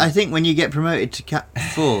 I think when you get promoted to Cat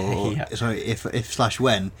 4, sorry, if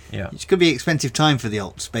when, it could be expensive time for the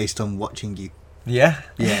Alps based on watching you. Yeah?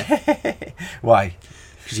 Yeah. Why?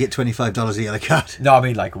 Because you get $25 a yellow card. No, I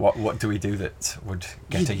mean, like, what do we do that would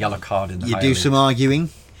get a yellow card in the You do some arguing.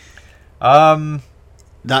 That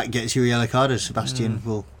gets you a yellow card, as Sebastian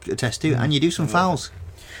will attest to, and you do some fouls.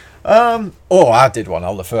 I did one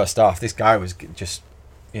all the first half. This guy was just,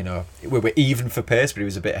 we were even for pace, but he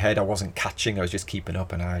was a bit ahead. I wasn't catching, I was just keeping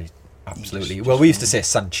up, and I absolutely... Well, we used to say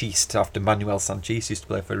Sanchist after Manuel Sanchis used to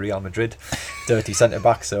play for Real Madrid, dirty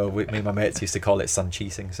centre-back, so me and my mates used to call it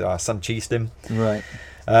Sanchising, so I Sanchist him. Right.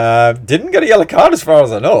 Didn't get a yellow card as far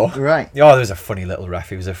as I know. Right. Oh, there was a funny little ref.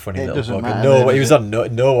 He was a funny little bugger. No, he was on.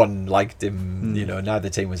 No one liked him. Neither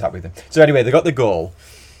team was happy with him. So anyway, they got the goal,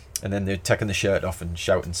 and then they're taking the shirt off and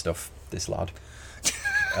shouting stuff. This lad,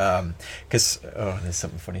 because there's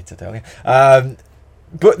something funny to tell you.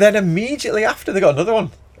 But then immediately after, they got another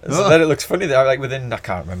one. So then it looks funny. They're like within, I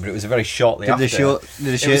can't remember. It was very shortly after. Did the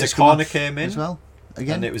shirt it was a corner came in as well?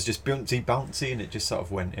 Again? And it was just bouncy, and it just sort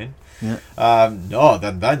of went in. Yeah.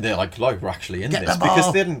 Then they're like we're actually in this,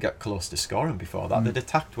 because they didn't get close to scoring before that. They'd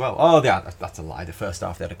attacked well. Oh, that's a lie. The first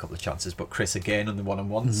half they had a couple of chances, but Chris again on the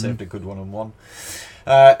one-on-one saved a good one-on-one.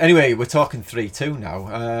 Anyway, we're talking 3-2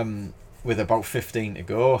 now, with about 15 to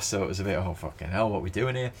go. So it was a bit, oh fucking hell, what are we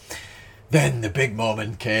doing here? Then the big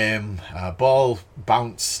moment came. Ball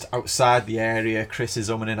bounced outside the area. Chris is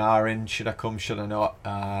umming and ahhing. Should I come? Should I not?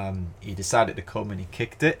 He decided to come, and he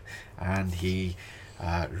kicked it, and he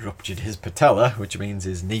ruptured his patella, which means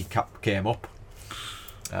his kneecap came up.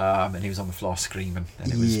 And he was on the floor screaming,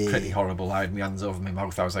 and it was pretty horrible. I had my hands over my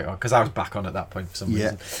mouth. I was like, because I was back on at that point for some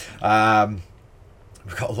reason.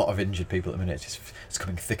 We've got a lot of injured people at the minute. It's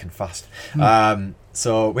coming thick and fast.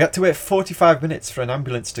 So we had to wait 45 minutes for an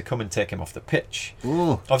ambulance to come and take him off the pitch.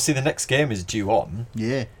 Ooh. Obviously, the next game is due on.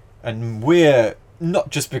 Yeah. And we're, not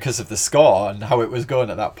just because of the score and how it was going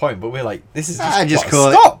at that point, but we're like, this is just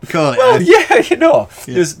stop. Call it. Well, yeah.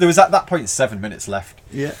 There was at that point 7 minutes left.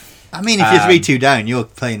 Yeah. I mean, if you're 3-2 down, you're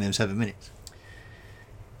playing them 7 minutes.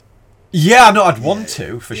 Yeah, I know I'd want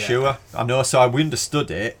to, for sure. I know, so we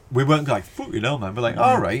understood it. We weren't like, fucking hell, man. We're like,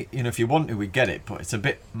 all right, if you want to, we get it. But it's a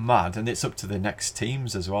bit mad, and it's up to the next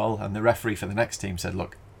teams as well. And the referee for the next team said,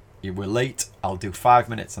 look, we're late. I'll do 5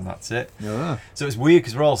 minutes, and that's it. Yeah. So it's weird,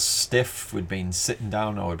 because we're all stiff. We'd been sitting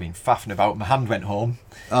down, or we'd been faffing about. My hand went home.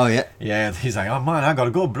 Oh, yeah? Yeah, he's like, oh, man, I got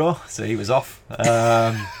to go, bro. So he was off.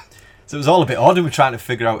 So it was all a bit odd, and we're trying to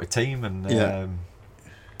figure out a team, and...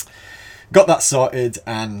 got that sorted,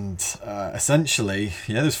 and essentially,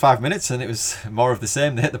 there's 5 minutes, and it was more of the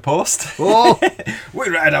same. They hit the post. Oh. We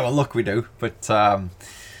read our luck, we do. But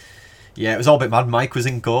it was all a bit mad. Mike was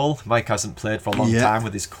in goal. Mike hasn't played for a long time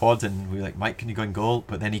with his quad, and we were like, Mike, can you go in goal?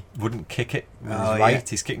 But then he wouldn't kick it with his right. Yeah.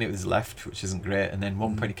 He's kicking it with his left, which isn't great. And then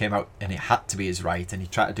one point he came out, and it had to be his right, and he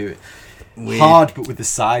tried to do it hard, but with the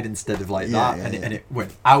side instead of like that, and it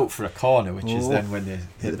went out for a corner, which is then when they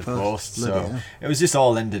hit the post. So it was just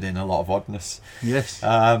all ended in a lot of oddness. Yes.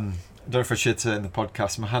 I don't know if I should say in the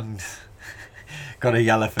podcast, my hand got a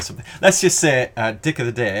yellow for something. Let's just say Dick of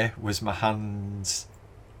the Day was my hand's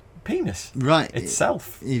penis. Right.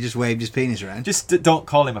 Itself. You just waved his penis around. Just don't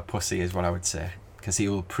call him a pussy is what I would say. Because he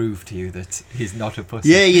will prove to you that he's not a pussy.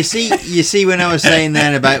 Yeah, you see when I was saying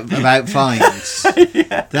then about fines,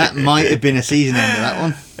 that might have been a season ender, that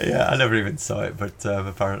one. Yeah, I never even saw it, but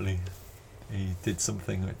apparently he did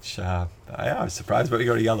something which I was surprised, but he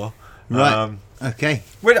got a yellow. Right. Okay.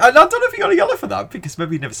 Wait, I don't know if he got a yellow for that, because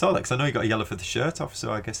maybe he never saw that, because I know he got a yellow for the shirt off,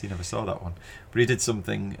 so I guess he never saw that one. But he did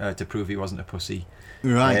something to prove he wasn't a pussy.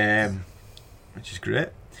 Right. Which is great.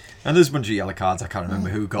 And there's a bunch of yellow cards. I can't remember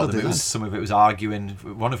who got them. Some of it was arguing.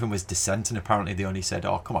 One of them was dissent, and apparently they only said,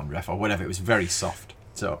 "Oh, come on, ref," or whatever. It was very soft.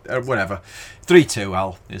 So whatever. 3-2.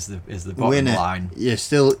 Al is the bottom winner. line.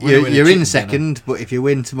 You're in second, but if you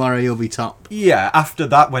win tomorrow, you'll be top. Yeah. After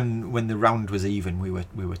that, when the round was even, we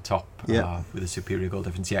were top. Yeah. With a superior goal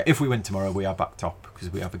difference. Yeah. If we win tomorrow, we are back top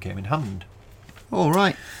because we have a game in hand. All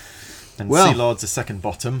right. And Sea Lords are second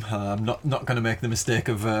bottom. I'm not going to make the mistake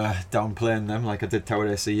of downplaying them like I did Tower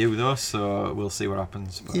ACU though. So we'll see what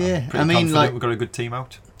happens. But yeah, I'm pretty confident we've got a good team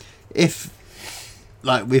out. If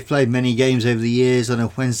we've played many games over the years on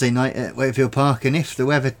a Wednesday night at Wakefield Park, and if the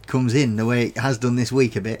weather comes in the way it has done this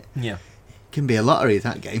week a bit, yeah, it can be a lottery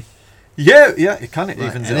that game. Yeah, it can. It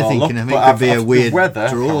evens it all up. Anything can be a weird weather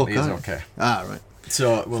draw. Is okay. Ah, right.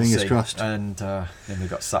 So we'll Fingers see. crossed. And then we've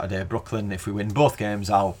got Saturday Brooklyn. If we win both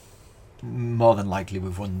games, more than likely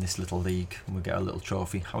we've won this little league and we'll get a little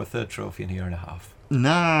trophy. Our third trophy in a year and a half.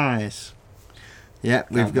 Nice. Yeah,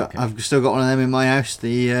 I've still got one of them in my house.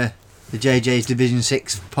 The JJ's Division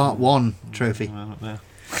 6 Part 1 trophy.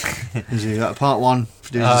 Because we've got a Part 1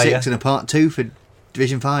 for Division 6 and a Part 2 for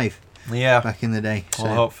Division 5. Yeah. Back in the day. So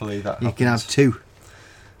well, hopefully that happens. You can have 2.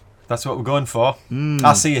 That's what we're going for.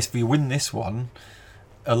 I see if we win this one,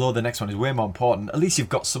 although the next one is way more important, at least you've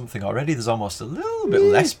got something already. There's almost a little bit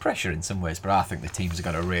less pressure in some ways, but I think the teams are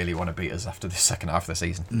going to really want to beat us after the second half of the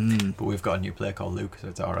season. But we've got a new player called Luke, so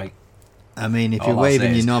it's alright. I mean, if you're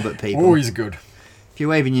waving your knob at people... Always good. If you're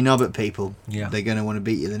waving your knob at people, they're going to want to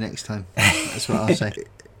beat you the next time. That's what I'll say.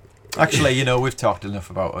 Actually, we've talked enough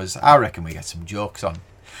about us. I reckon we get some jokes on.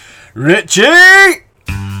 Richie!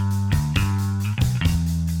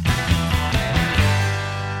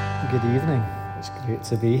 Good evening. It's great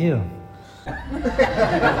to be here.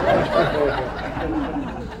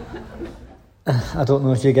 I don't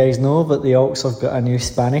know if you guys know, but the Oaks have got a new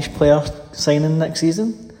Spanish player signing next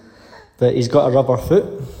season. But he's got a rubber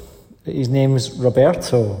foot. His name's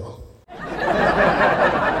Roberto.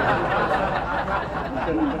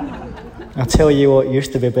 I tell you what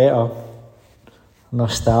used to be better.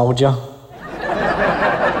 Nostalgia.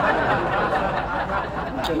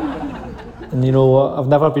 And you know what? I've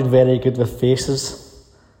never been very good with faces,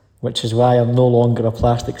 which is why I'm no longer a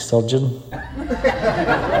plastic surgeon.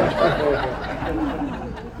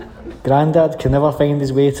 Grandad can never find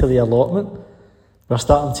his way to the allotment. We're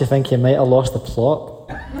starting to think he might have lost the plot.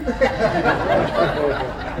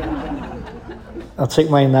 I took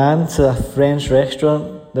my nan to a French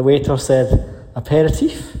restaurant. The waiter said,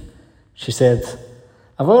 "Aperitif?" She said,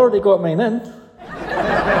 "I've already got mine in."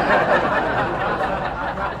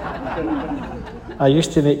 I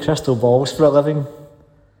used to make crystal balls for a living,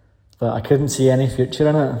 but I couldn't see any future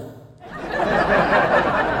in it.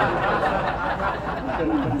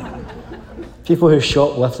 People who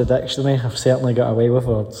shoplift the dictionary have certainly got away with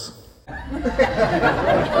words.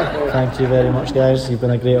 Thank you very much, guys. You've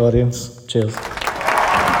been a great audience. Cheers.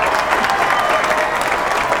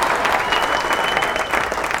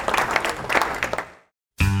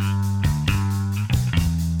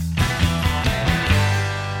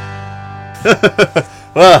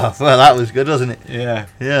 well, that was good, wasn't it? Yeah.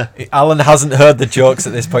 Alan hasn't heard the jokes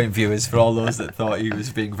at this point, viewers, for all those that thought he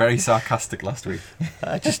was being very sarcastic last week.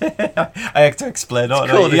 I had to explain.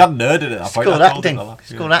 He hadn't heard it at that point.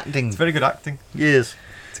 It's called acting. It's very good acting. Yes.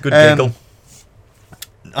 It's a good giggle.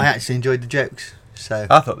 I actually enjoyed the jokes. So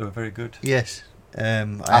I thought they were very good. Yes.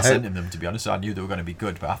 I sent him them, to be honest, so I knew they were going to be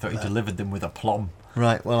good, but I thought he delivered them with aplomb.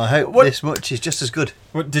 Right, well, I hope this much is just as good.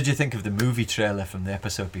 What did you think of the movie trailer from the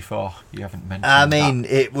episode before? You haven't mentioned that.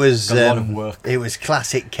 It was got a lot of work. It was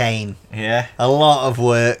classic Kane. Yeah. A lot of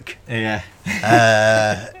work. Yeah.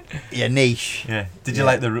 Niche. Yeah. Did you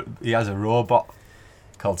like he has a robot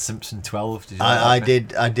called Simpson 12? Did you like I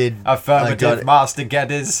that did. Affirmative, Master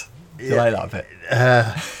Gedders. Did you like that bit?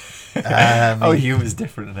 Humour's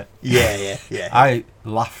different, isn't it? Yeah. I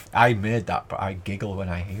laugh. I made that, but I giggle when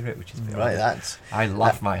I hear it, which is right. I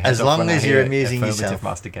laugh my head as off long when as I you're hear amusing Affirmative yourself.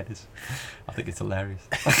 Master Gedders. I think it's hilarious.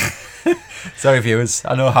 Sorry, viewers.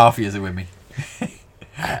 I know half of yous are with me, and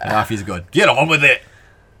half of yous are going, "Get on with it."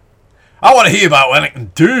 I want to hear about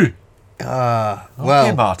Wellington too. Well,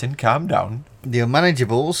 Okay, Martin, calm down. the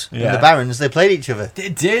Unmanageables Yeah. and the Barons, they played each other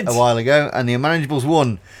It did. a while ago, and the Unmanageables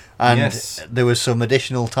won. And Yes. there was some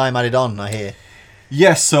additional time added on, I hear.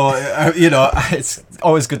 Yes, so, it's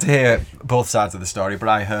always good to hear both sides of the story, but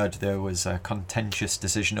I heard there was a contentious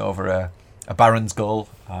decision over a Barons goal,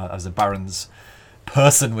 as a Barons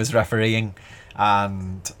person was refereeing,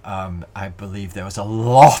 and I believe there was a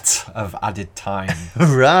lot of added time,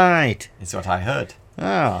 Right. is what I heard.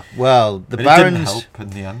 Ah, well, the But it didn't Barons... help in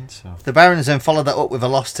the end, so... The Barons then followed that up with a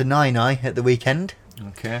loss to 9-9 at the weekend.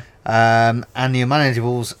 Okay. And the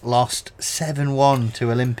Unmanageables lost 7-1 to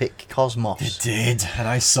Olympic Cosmos. It did, and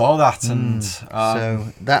I saw that, and So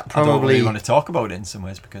that I don't really probably... want to talk about it in some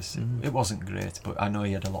ways because it wasn't great. But I know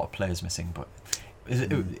he had a lot of players missing, but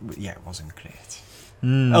it wasn't great.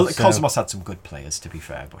 Cosmos had some good players, to be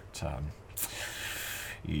fair, but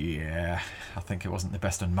I think it wasn't the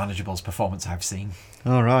best Unmanageables performance I've seen.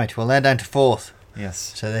 All right, well, they're down to 4th.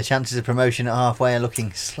 Yes, So their chances of promotion at halfway are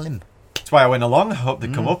looking slim. that's why I went along. I hope they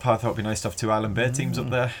come up. I thought it'd be nice to have 2 Island Bay teams up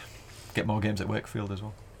there. Get more games at Wakefield as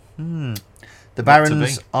well. The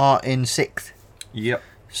Barons are in 6th, Yep.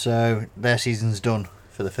 so their season's done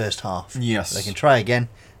for the first half. Yes. They can try again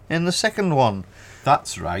in the second one.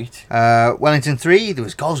 That's right. Wellington 3, there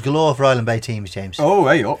was goals galore for Island Bay teams, James. Oh,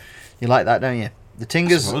 hey up. You like that, don't you? The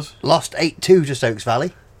Tingers suppose. lost 8-2 to Stokes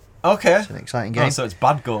Valley. Okay. It's an exciting game. Oh, so it's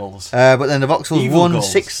bad goals. But then the Vauxhalls Evil won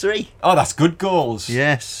goals. 6-3. Oh, that's good goals.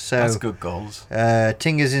 Yes, so That's good goals.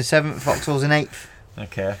 Tingers in 7th, Vauxhalls in 8th.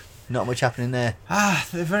 Okay. Not much happening there.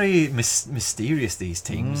 They're very mysterious, these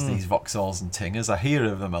teams, these Vauxhalls and Tingers. I hear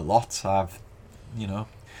of them a lot. I've,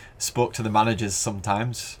 spoke to the managers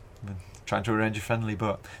sometimes, trying to arrange a friendly,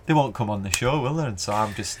 but they won't come on the show, will they? And so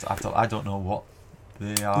I don't know what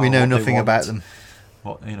they are. We know what they nothing want, about them.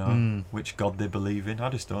 What, which god they believe in. I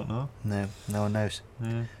just don't know. No one knows.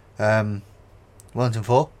 Yeah. Wellington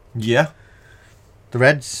 4. Yeah. The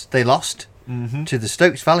Reds, they lost Mm-hmm. to the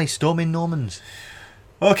Stokes Valley Storming Normans.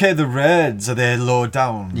 Okay, the Reds, are they low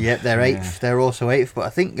down? Yep, they're 8th. Yeah. They're also 8th, but I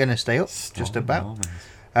think going to stay up just Storm about. Normans.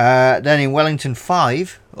 Then in Wellington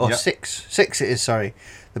 5, or Yep. 6 it is, sorry.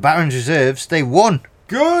 The Barons Reserves, they won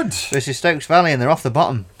Good. versus Stokes Valley and they're off the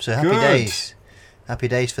bottom. So happy Good. days. Happy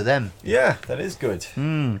days for them. Yeah, that is good.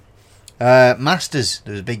 Masters,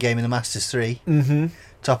 there was a big game in the Masters 3. Mm-hmm.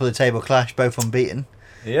 Top of the table clash, both unbeaten.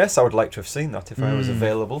 Yes, I would like to have seen that if I was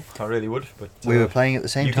available. I really would. But We were playing at the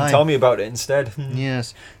same you time. can tell me about it instead.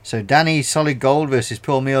 Yes. So Danny Solid Gold versus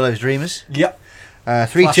Paul Miolo's Dreamers. Yep.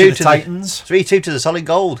 3-2 to to the Titans. 3-2 to the Solid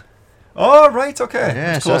Gold. Oh, right, okay.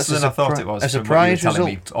 Yeah, It's so closer that's than a I thought surpri- it was. a from what you were surprise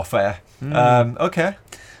telling result. me off air.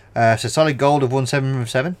 Okay. So Solid Gold have won 7 from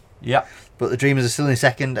 7. Yeah. But the Dreamers are still in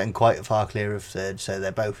second and quite far clear of third, so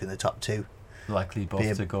they're both in the top 2. Likely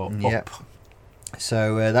both to go Yep. up.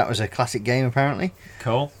 So that was a classic game apparently.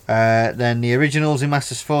 Cool. Then the Originals in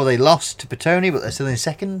Masters 4, they lost to Petone, but they're still in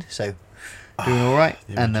second, so doing all right.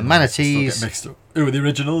 And the Still Manatees, get mixed up. Who are the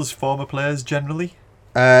Originals? Former players generally?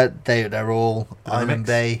 they're all They're a Island mix.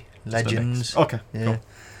 Bay Just a mix. legends. Okay. Yeah. Cool.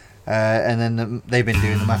 And then they've been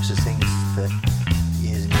doing the Masters things for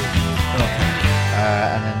years and years. Okay.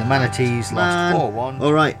 And then the Manatees lost 4-1.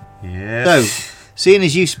 All right. Yes. So, seeing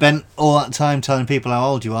as you spent all that time telling people how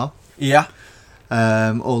old you are, Yeah.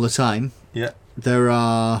 all the time, Yeah. there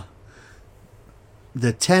are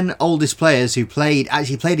the 10 oldest players who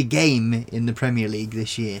actually played a game in the Premier League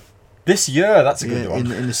this year. This year, that's a good Yeah,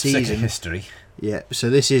 one. in the Sick of season. history. Yeah, so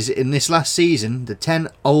this is, in this last season, the 10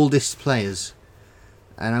 oldest players.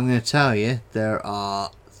 And I'm going to tell you, there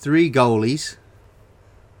are 3 goalies,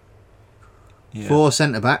 Yeah. 4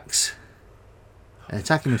 centre-backs, an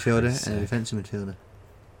attacking midfielder, and a defensive midfielder.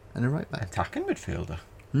 And a right-back. Attacking midfielder.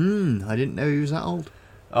 I didn't know he was that old.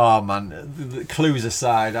 Oh man, the clues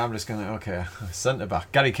aside, I'm just gonna centre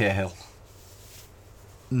back Gary Cahill.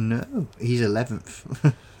 No, he's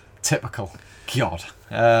 11th. Typical. God.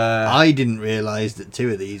 I didn't realise that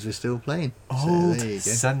 2 of these were still playing. Old so there you go.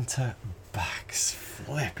 centre backs.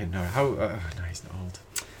 Flipping no. How? No, he's not old.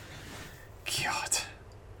 God.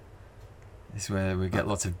 This is where we get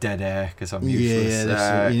lots of dead air because I'm useless.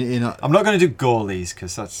 Yeah, you're not. I'm not going to do goalies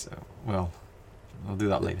because that's well. I'll do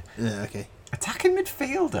that later. Yeah, okay. Attacking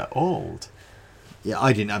midfielder, old. Yeah,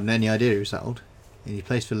 I didn't have any idea he was that old. And he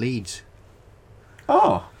plays for Leeds.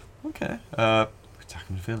 Oh, okay.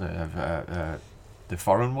 Attacking midfielder. The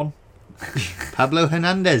foreign one. Pablo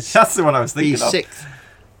Hernandez. That's the one I was thinking He's of. 6th.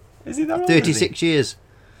 Is he that old? 36 years.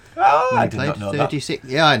 Oh, when I he did played. not know 36.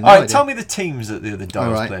 Yeah, I know. that. All right, tell me the teams that the other dogs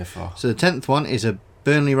All right. play for. So the 10th one is a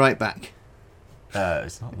Burnley right back.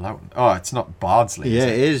 It's not Loughton. Oh, it's not Bardsley. Yeah,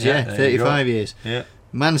 it is. Yeah, there you go. 35 years. Yeah.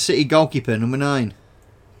 Man City goalkeeper, number 9.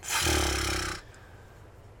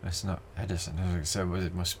 It's not Edison, so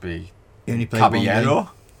it must be He only played one game. Caballero.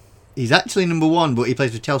 He's actually number 1, but he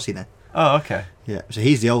plays for Chelsea now. Oh, okay. Yeah, so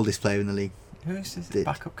he's the oldest player in the league. Who's his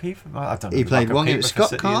backup keeper? I don't know. He who played backup one game. keeper for Scott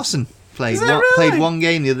City is. Carson played Is it really? played one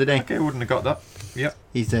game the other day. Okay, wouldn't have got that. Yep.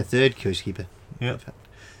 He's their 3rd coachkeeper. Yep.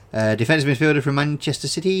 Defensive midfielder from Manchester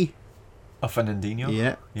City. Fernandinho.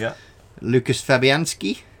 Yeah. Yeah. Lucas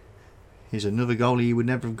Fabianski. He's another goalie you would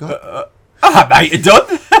never have got. I might have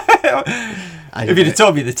done. If you'd have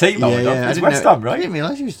told me the team, I would have. It's West Ham, I right? didn't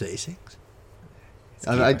realise he was 36.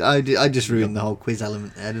 I just ruined the whole quiz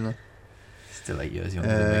element there, didn't I? Still 8 years younger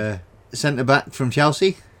than me. Centre back from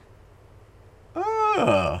Chelsea.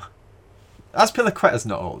 Oh. Aspilicueta's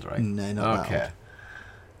not old, right? No, not okay.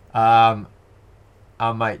 that old.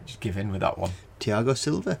 I might just give in with that one. Thiago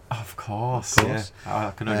Silva. Of course. Of course. Yeah.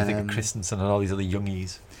 I can only think of Christensen and all these other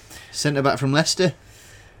youngies. Centre back from Leicester.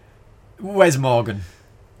 Where's Morgan?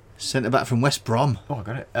 Centre back from West Brom. Oh, I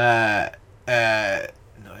got it.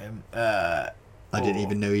 Not him. I didn't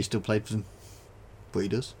even know he still played for them, but he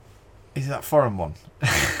does. Is that foreign one?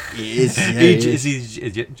 He is. Yeah, he Is he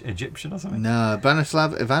Egyptian or something? No,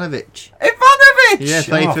 Branislav Ivanovic. Ivanovic! Yeah,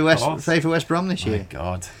 played for West Brom this Oh year. my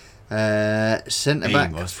God. Centre He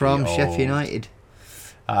back must from be Sheffield old. United.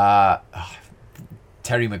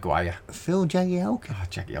 Terry Maguire. Phil Jagielka. Oh,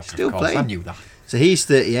 Jagielka, Still of course. playing. I knew that. So he's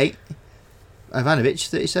 38. Ivanovic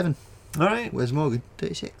 37. All right. Where's Morgan?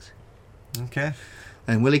 36. Okay.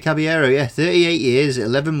 And Willie Caballero, 38 years,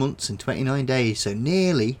 11 months and 29 days. So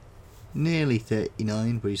nearly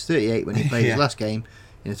 39, but he's 38 when he played his last game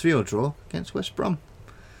in a 3-0 draw against West Brom.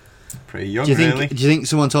 Pretty young, Do you really. think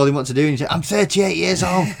someone told him what to do and he said, I'm 38 years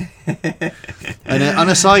old? And on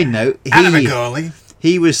a side note,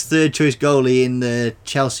 he was 3rd choice goalie in the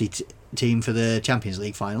Chelsea team for the Champions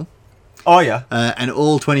League final. Oh, yeah. And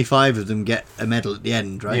all 25 of them get a medal at the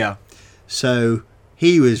end, right? Yeah. So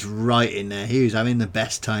he was right in there. He was having the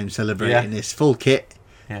best time celebrating this full kit.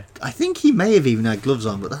 Yeah. I think he may have even had gloves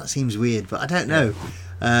on, but that seems weird. But I don't know.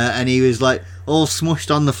 And he was like all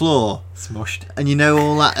smushed on the floor, Smushed. and you know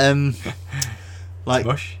all that like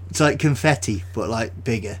Smush? it's like confetti, but like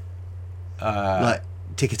bigger, like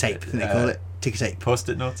ticker tape. I think they call it ticker tape.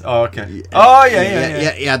 Post-it notes? Oh, okay.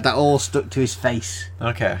 Yeah. He had that all stuck to his face.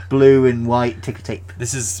 Okay. Blue and white ticker tape.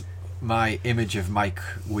 This is my image of Mike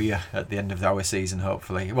Weir at the end of our season,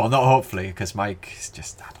 hopefully. Well, not hopefully, because Mike is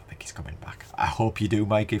just... I don't think he's coming back. I hope you do,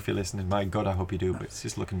 Mike, if you're listening. My God, I hope you do, but it's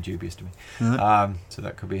just looking dubious to me. So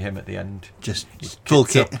that could be him at the end. Just He full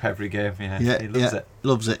kits kit. up every game, he loves it.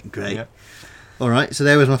 Loves it. Great. Yeah. All right, so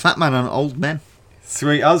there was my fat man on old men.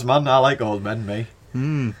 Sweet as, man. I like old men, me.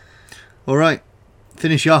 All right,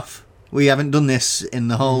 finish off. We haven't done this in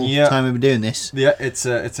the whole time we've been doing this. Yeah, it's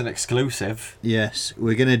an exclusive. Yes,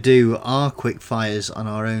 we're going to do our quick fires on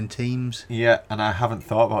our own teams. Yeah, and I haven't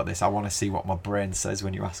thought about this. I want to see what my brain says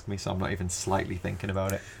when you ask me, so I'm not even slightly thinking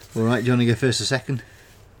about it. All right, do you want to go first or second?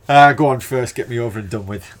 Go on first, get me over and done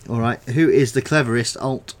with. All right, who is the cleverest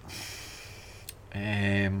alt?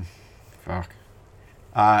 Fuck.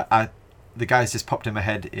 The guy's just popped in my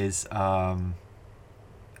head is I'm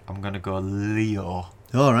gonna go Leo.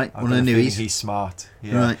 All right, I've one got of a the feeling newies. he's smart.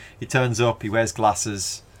 Yeah. Right. He turns up. He wears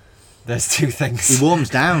glasses. There's 2 things. He warms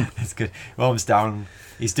down. It's good. Warms down.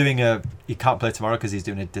 He's doing he can't play tomorrow because he's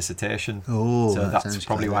doing a dissertation. Oh, so that that's sounds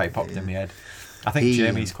probably clever, why it popped yeah. in my head. I think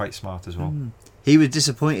Jamie's quite smart as well. He was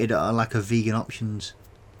disappointed at our lack of vegan options.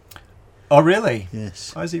 Oh, really?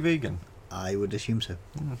 Yes, Why is he vegan? I would assume so.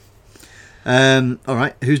 All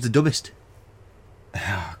right, who's the dumbest?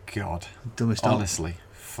 Oh, God. Dumbest alt? Honestly,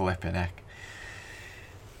 flipping heck.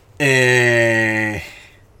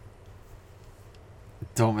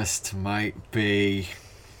 Dumbest might be...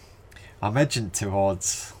 I'm edging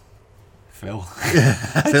towards Phil.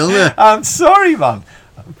 Phil? I'm sorry, man.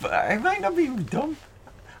 But I might not be dumb.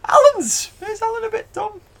 Is Alan a bit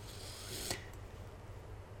dumb?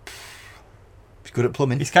 He's good at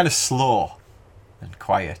plumbing. He's kind of slow and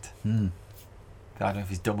quiet. I don't know if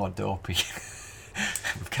he's dumb or dopey.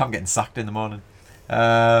 I'm getting sacked in the morning.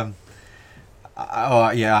 I'll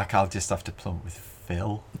just have to plump with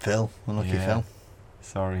Phil. Unlucky Phil.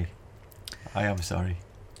 Sorry. I am sorry.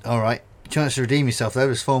 All right, chance to redeem yourself though.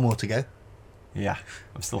 There's 4 more to go. Yeah,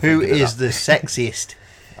 I'm still Who thinking of is that. the sexiest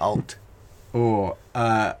alt?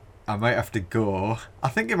 I might have to go. I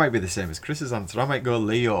think it might be the same as Chris's answer. I might go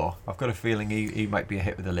Leo. I've got a feeling he might be a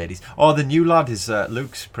hit with the ladies. Oh, the new lad is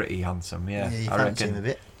Luke's pretty handsome. Yeah, You I fancy reckon. him a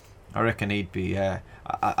bit. I reckon he'd be. I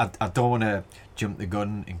don't want to jump the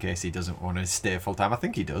gun in case he doesn't want to stay full time. I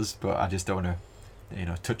think he does, but I just don't want to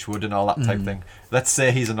touch wood and all that type thing. Let's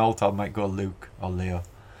say he's an alt, I might go Luke or Leo.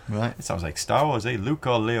 Right. It sounds like Star Wars, eh? Luke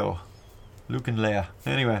or Leo. Luke and Leia.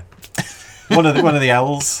 Anyway, one of the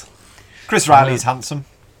L's. Chris Riley's handsome.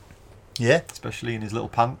 Yeah. Especially in his little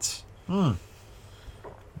pants.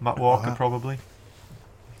 Matt Walker, probably.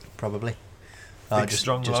 Probably. Big,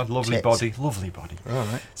 strong lad, lovely tits. body. Lovely body. All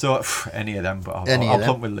right. So, any of them, but I'll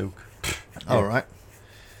plump with Luke. All right.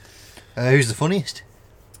 Who's the funniest?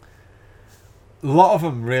 A lot of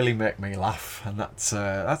them really make me laugh, and that's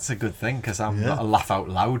a good thing, because I'm not a laugh out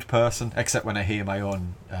loud person, except when I hear my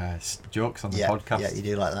own jokes on the podcast. Yeah, you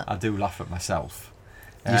do like that. I do laugh at myself.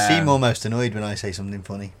 You seem almost annoyed when I say something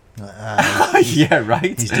funny. Like, yeah,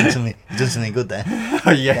 right. He's done something good there.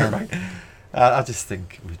 Right. I just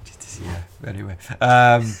think, Anyway,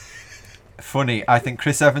 funny. I think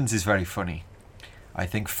Chris Evans is very funny. I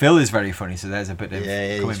think Phil is very funny. So there's a bit of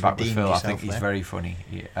coming back with Phil. I think he's very funny.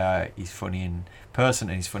 He's funny in person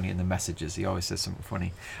and he's funny in the messages. He always says something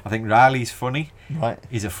funny. I think Riley's funny. Right.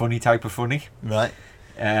 He's a funny type of funny. Right.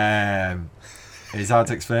 It's hard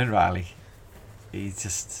to explain Riley. He's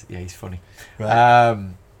just he's funny.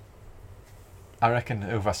 Right. I reckon,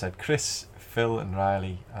 who have I said? Chris, Phil, and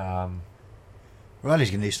Riley. Riley's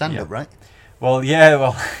going to do stand-up, right? Well,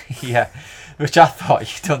 yeah. Which I thought,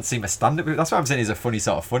 you don't seem a stand-up. That's why I'm saying he's a funny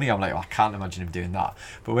sort of funny. I'm like, I can't imagine him doing that.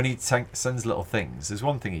 But when he sends little things, there's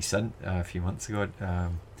one thing he sent a few months ago,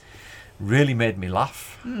 really made me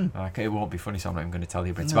laugh. It won't be funny, so I'm not even going to tell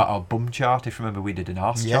you. But it's about our bum chart. If you remember, we did an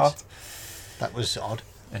arse chart. That was odd.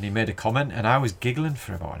 And he made a comment, and I was giggling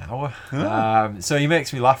for about an hour. So he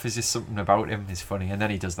makes me laugh. There's just something about him is funny. And then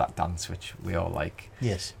he does that dance, which we all like.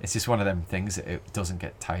 Yes. It's just one of them things that it doesn't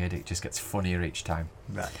get tired. It just gets funnier each time.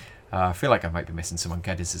 Right. I feel like I might be missing someone.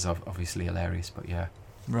 Geddes is obviously hilarious, but yeah.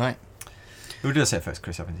 Right. Who did I say first?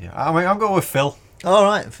 Chris Evans, yeah. I'm going with Phil. All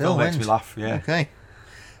right, Phil makes me laugh, yeah. Okay.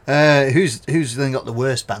 Who's then got the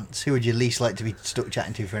worst bants? Who would you least like to be stuck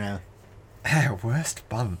chatting to for an hour? Worst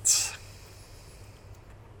bants.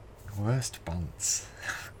 Worst bants.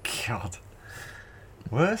 God.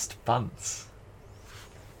 Worst bants.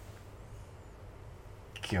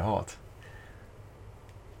 God.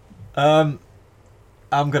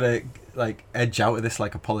 I'm gonna edge out of this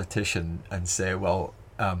like a politician and say, well,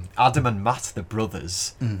 Adam and Matt, the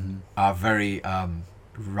brothers, are very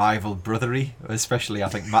rival brothery, especially I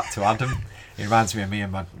think Matt to Adam. He reminds me of me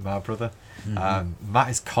and my brother. Matt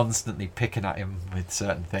is constantly picking at him with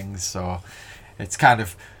certain things, so it's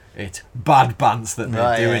it's bad bands that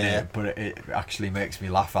they're doing it, but it actually makes me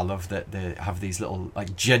laugh. I love that they have these little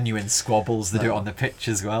genuine squabbles. They do it on the pitch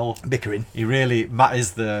as well. Bickering. Matt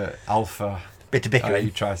is the alpha. Bit of bickering.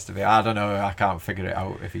 He tries to be. I don't know. I can't figure it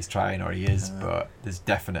out if he's trying or he is, but there's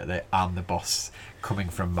definitely I'm the boss coming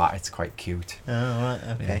from Matt. It's quite cute. Oh, right,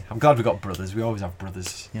 okay. Yeah. I'm glad we got brothers. We always have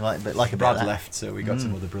brothers. You like a bit Brad of that. left, so we got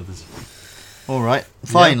some other brothers. All right.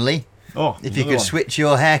 Finally, if you could switch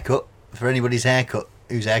your haircut for anybody's haircut,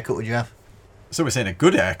 whose haircut would you have? So we're saying a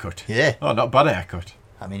good haircut? Yeah. Oh, not a bad haircut.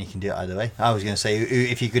 I mean, you can do it either way. I was going to say,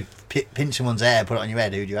 if you could pinch someone's hair, put it on your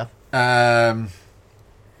head, who'd you have?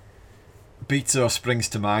 Beatso springs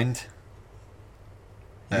to mind.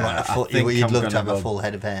 You'd love to have a full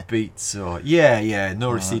head of hair. Beatso. Yeah,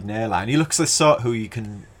 no receding hairline. He looks the sort who you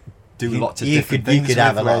can do lots of different things with,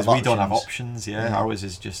 have a lot whereas of we don't have options. options. Ours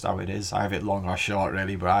is just how it is. I have it long or short,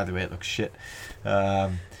 really, but either way it looks shit. I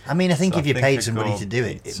mean, I think if you paid somebody to do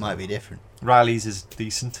it, it might be different. Riley's is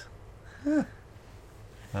decent.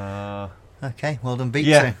 Okay, well done, Beatso.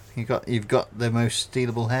 Yeah. You've got the most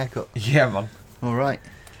stealable haircut. Yeah, man. All right.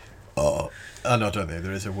 Oh, and I don't think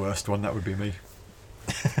there is a worst one. That would be me.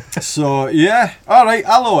 So yeah, all right.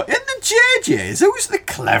 Hello, in the JJs, who's the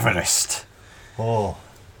cleverest? Oh,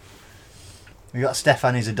 we got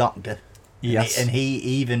Stefan, who's a doctor. Yes, and he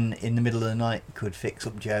even in the middle of the night could fix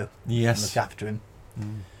up Joe. Yes, and look after him.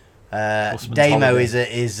 Damo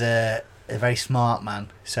is a very smart man,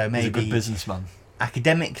 so maybe he's a good businessman.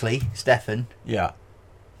 Academically, Stefan. Yeah.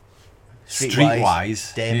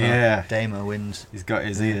 Streetwise, Damo wins. He's got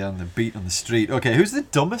his ear on the beat on the street. Okay, who's the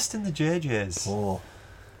dumbest in the JJs? Oh,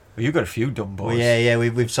 well, you've got a few dumb boys. Well, yeah.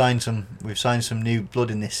 We've signed some some new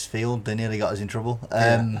blood in this field. They nearly got us in trouble.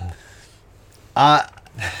 Liam,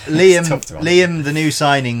 the new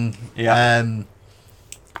signing. Yeah.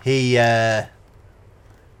 He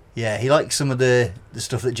likes some of the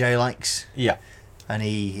stuff that Joe likes. Yeah. And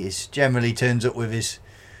he generally turns up with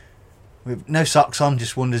no socks on,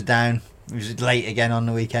 just wanders down. He was late again on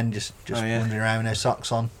the weekend, just wandering around with no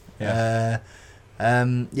socks on. Yeah.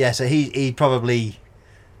 So he probably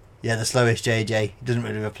the slowest JJ. He doesn't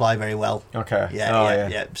really reply very well. Okay.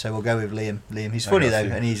 Yeah. So we'll go with Liam. He's funny though,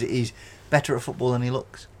 and he's better at football than he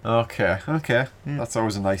looks. Okay. Yeah. That's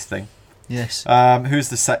always a nice thing. Yes. Who's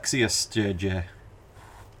the sexiest, JJ?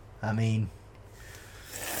 I mean,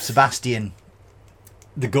 Sebastian.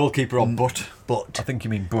 The goalkeeper or Butt? But I think you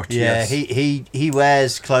mean Butt. yeah, yes. he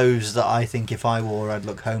wears clothes that I think if I wore I'd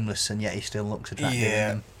look homeless, and yet he still looks attractive.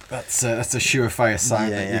 Yeah. In them. That's a surefire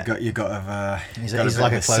sign Yeah, that you got to have. He's got a bit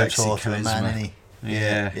like of a clothes sexy horse of a man, charisma. isn't he?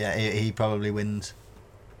 Yeah. He probably wins.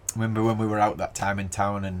 Remember when we were out that time in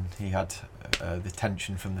town and he had the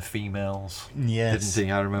tension from the females? Yes, Didn't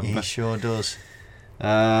he? I remember. He sure does.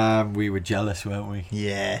 We were jealous, weren't we?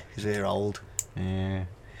 Yeah, because we're old. Yeah.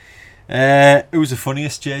 Who was the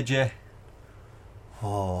funniest, JJ?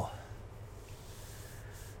 Oh.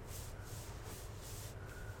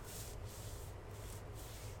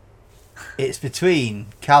 It's between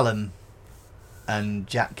Callum and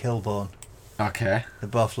Jack Kilbourne. Okay. They're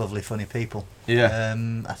both lovely, funny people. Yeah.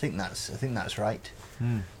 I think that's right.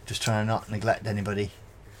 Hmm. Just trying to not neglect anybody.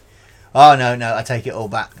 Oh no, I take it all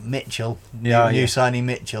back. Mitchell, new signing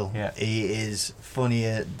Mitchell. Yeah. He is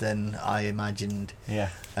funnier than I imagined. Yeah.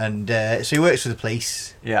 And so he works for the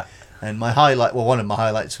police. Yeah. And one of my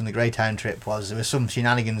highlights from the Greytown trip was there was some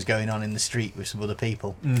shenanigans going on in the street with some other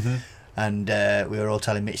people. Mm-hmm. And we were all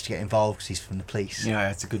telling Mitch to get involved because he's from the police. Yeah,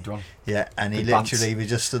 it's a good one. Yeah, and he Good literally was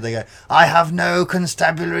just stood there going, "I have no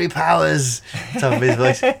constabulary powers." Top of his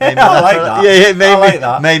voice. Made me I laugh like a lot. that. Yeah, it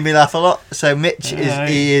that. made me laugh a lot. So Mitch Yeah,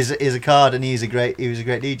 is a card, and he was a great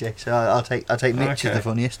DJ. So I'll take Mitch as Okay. the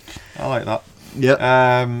funniest. I like that. Yep.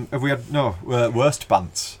 Have we had worst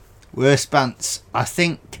bants? Worst bants. I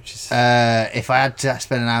think Which is- if I had to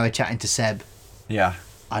spend an hour chatting to Seb, Yeah.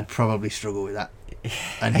 I'd probably struggle with that,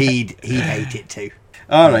 and he'd hate it too.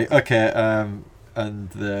 All right. Okay. And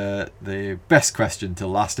the best question to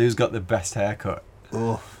last: who's got the best haircut?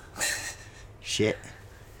 Oh, shit.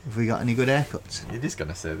 Have we got any good haircuts? You're just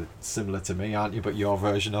gonna say that similar to me, aren't you? But your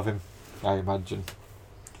version of him, I imagine.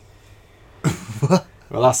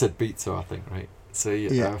 Well, I said Beatso, I think, right? So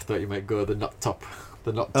I thought you might go the not top.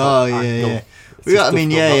 Oh yeah, angle. yeah. It's We just got, I mean,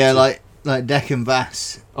 difficult yeah, not to- like Deck and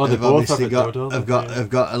Bass. Oh, they have both have obviously it got though, don't have they? got Yeah. have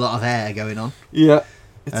got a lot of hair going on. Yeah,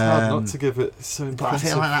 it's hard Um, not to give it so But impressive. I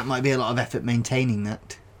feel like that might be a lot of effort maintaining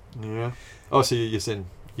that. Yeah. Oh, so you're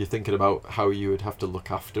thinking about how you would have to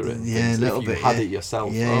look after it. And Yeah, things a little if you bit. had Yeah. it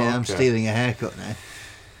yourself. Yeah, Oh, yeah, I'm okay. stealing a haircut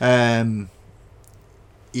now.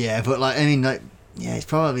 Yeah, but it's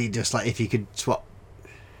probably just like if you could swap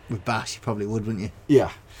with Bass, you probably would, wouldn't you?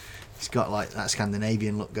 Yeah. It's got like that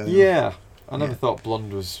Scandinavian look going on. Yeah. I never Yeah. thought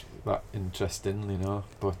blonde was that interesting,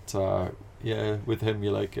 But yeah, with him,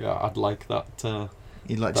 you're like, yeah, I'd like that.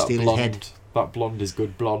 You'd like to That steal blonde. his head. That blonde is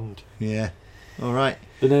good blonde. Yeah. All right.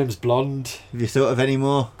 The name's Blonde. Have you thought of any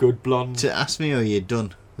more Good blonde. to ask me, or are you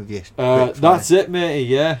done with your? That's it, matey.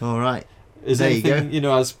 Yeah. All right. Is There there you anything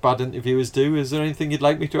as bad interviewers do? Is there anything you'd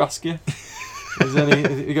like me to ask you? Have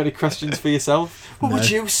you got any questions for yourself? What No. would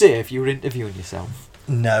you say if you were interviewing yourself?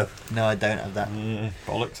 No, I don't have that. Yeah,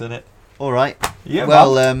 bollocks in it. All right. Yeah.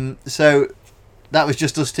 Well, so that was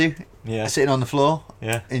just us two yeah, sitting on the floor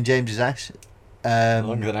yeah. in James's house.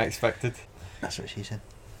 Longer than I expected. That's what she said.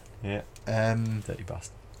 Yeah. Dirty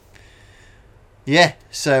bastard. Yeah.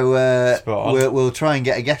 So Spot on. we'll try and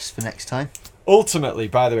get a guest for next time. Ultimately,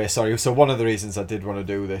 by the way, sorry. So one of the reasons I did want to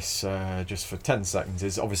do this, just for 10 seconds,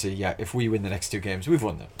 is obviously, if we win the next two games, we've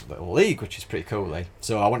won the little league, which is pretty cool, eh?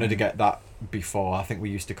 So I wanted to get that before. I think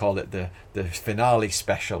we used to call it the finale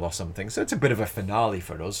special or something. So it's a bit of a finale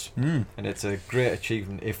for us, and it's a great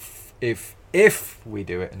achievement if we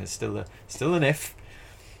do it, and it's still an if.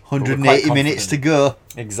 180 minutes to go.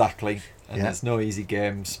 Exactly, and Yeah. there's no easy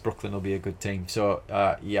games. Brooklyn will be a good team. So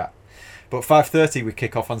yeah. But 5:30 we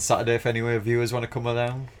kick off on Saturday. If any viewers want to come on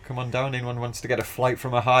down. Anyone wants to get a flight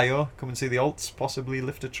from Ohio, come and see the Alts, possibly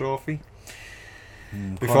lift a trophy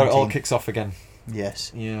before it all Quarantine. kicks off again.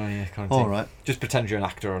 Yes. Yeah. Quarantine. All right. Just pretend you're an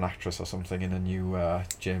actor or an actress or something in a new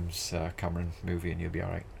James Cameron movie, and you'll be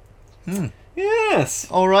all right. Yes.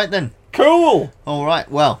 All right then. Cool. All right.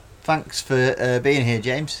 Well, thanks for being here,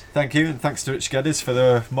 James. Thank you, and thanks to Rich Geddes for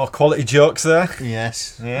the more quality jokes there.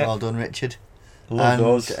 Yes. Yeah. Well done, Richard. Love And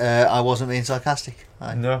those. I wasn't being sarcastic.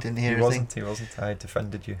 I didn't hear he anything. He wasn't. I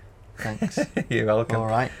defended you. Thanks. You're welcome. All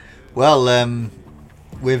right. Well,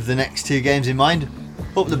 with the next two games in mind,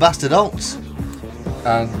 up the bastard Alts.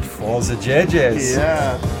 And Forza JJs.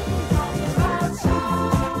 Yeah.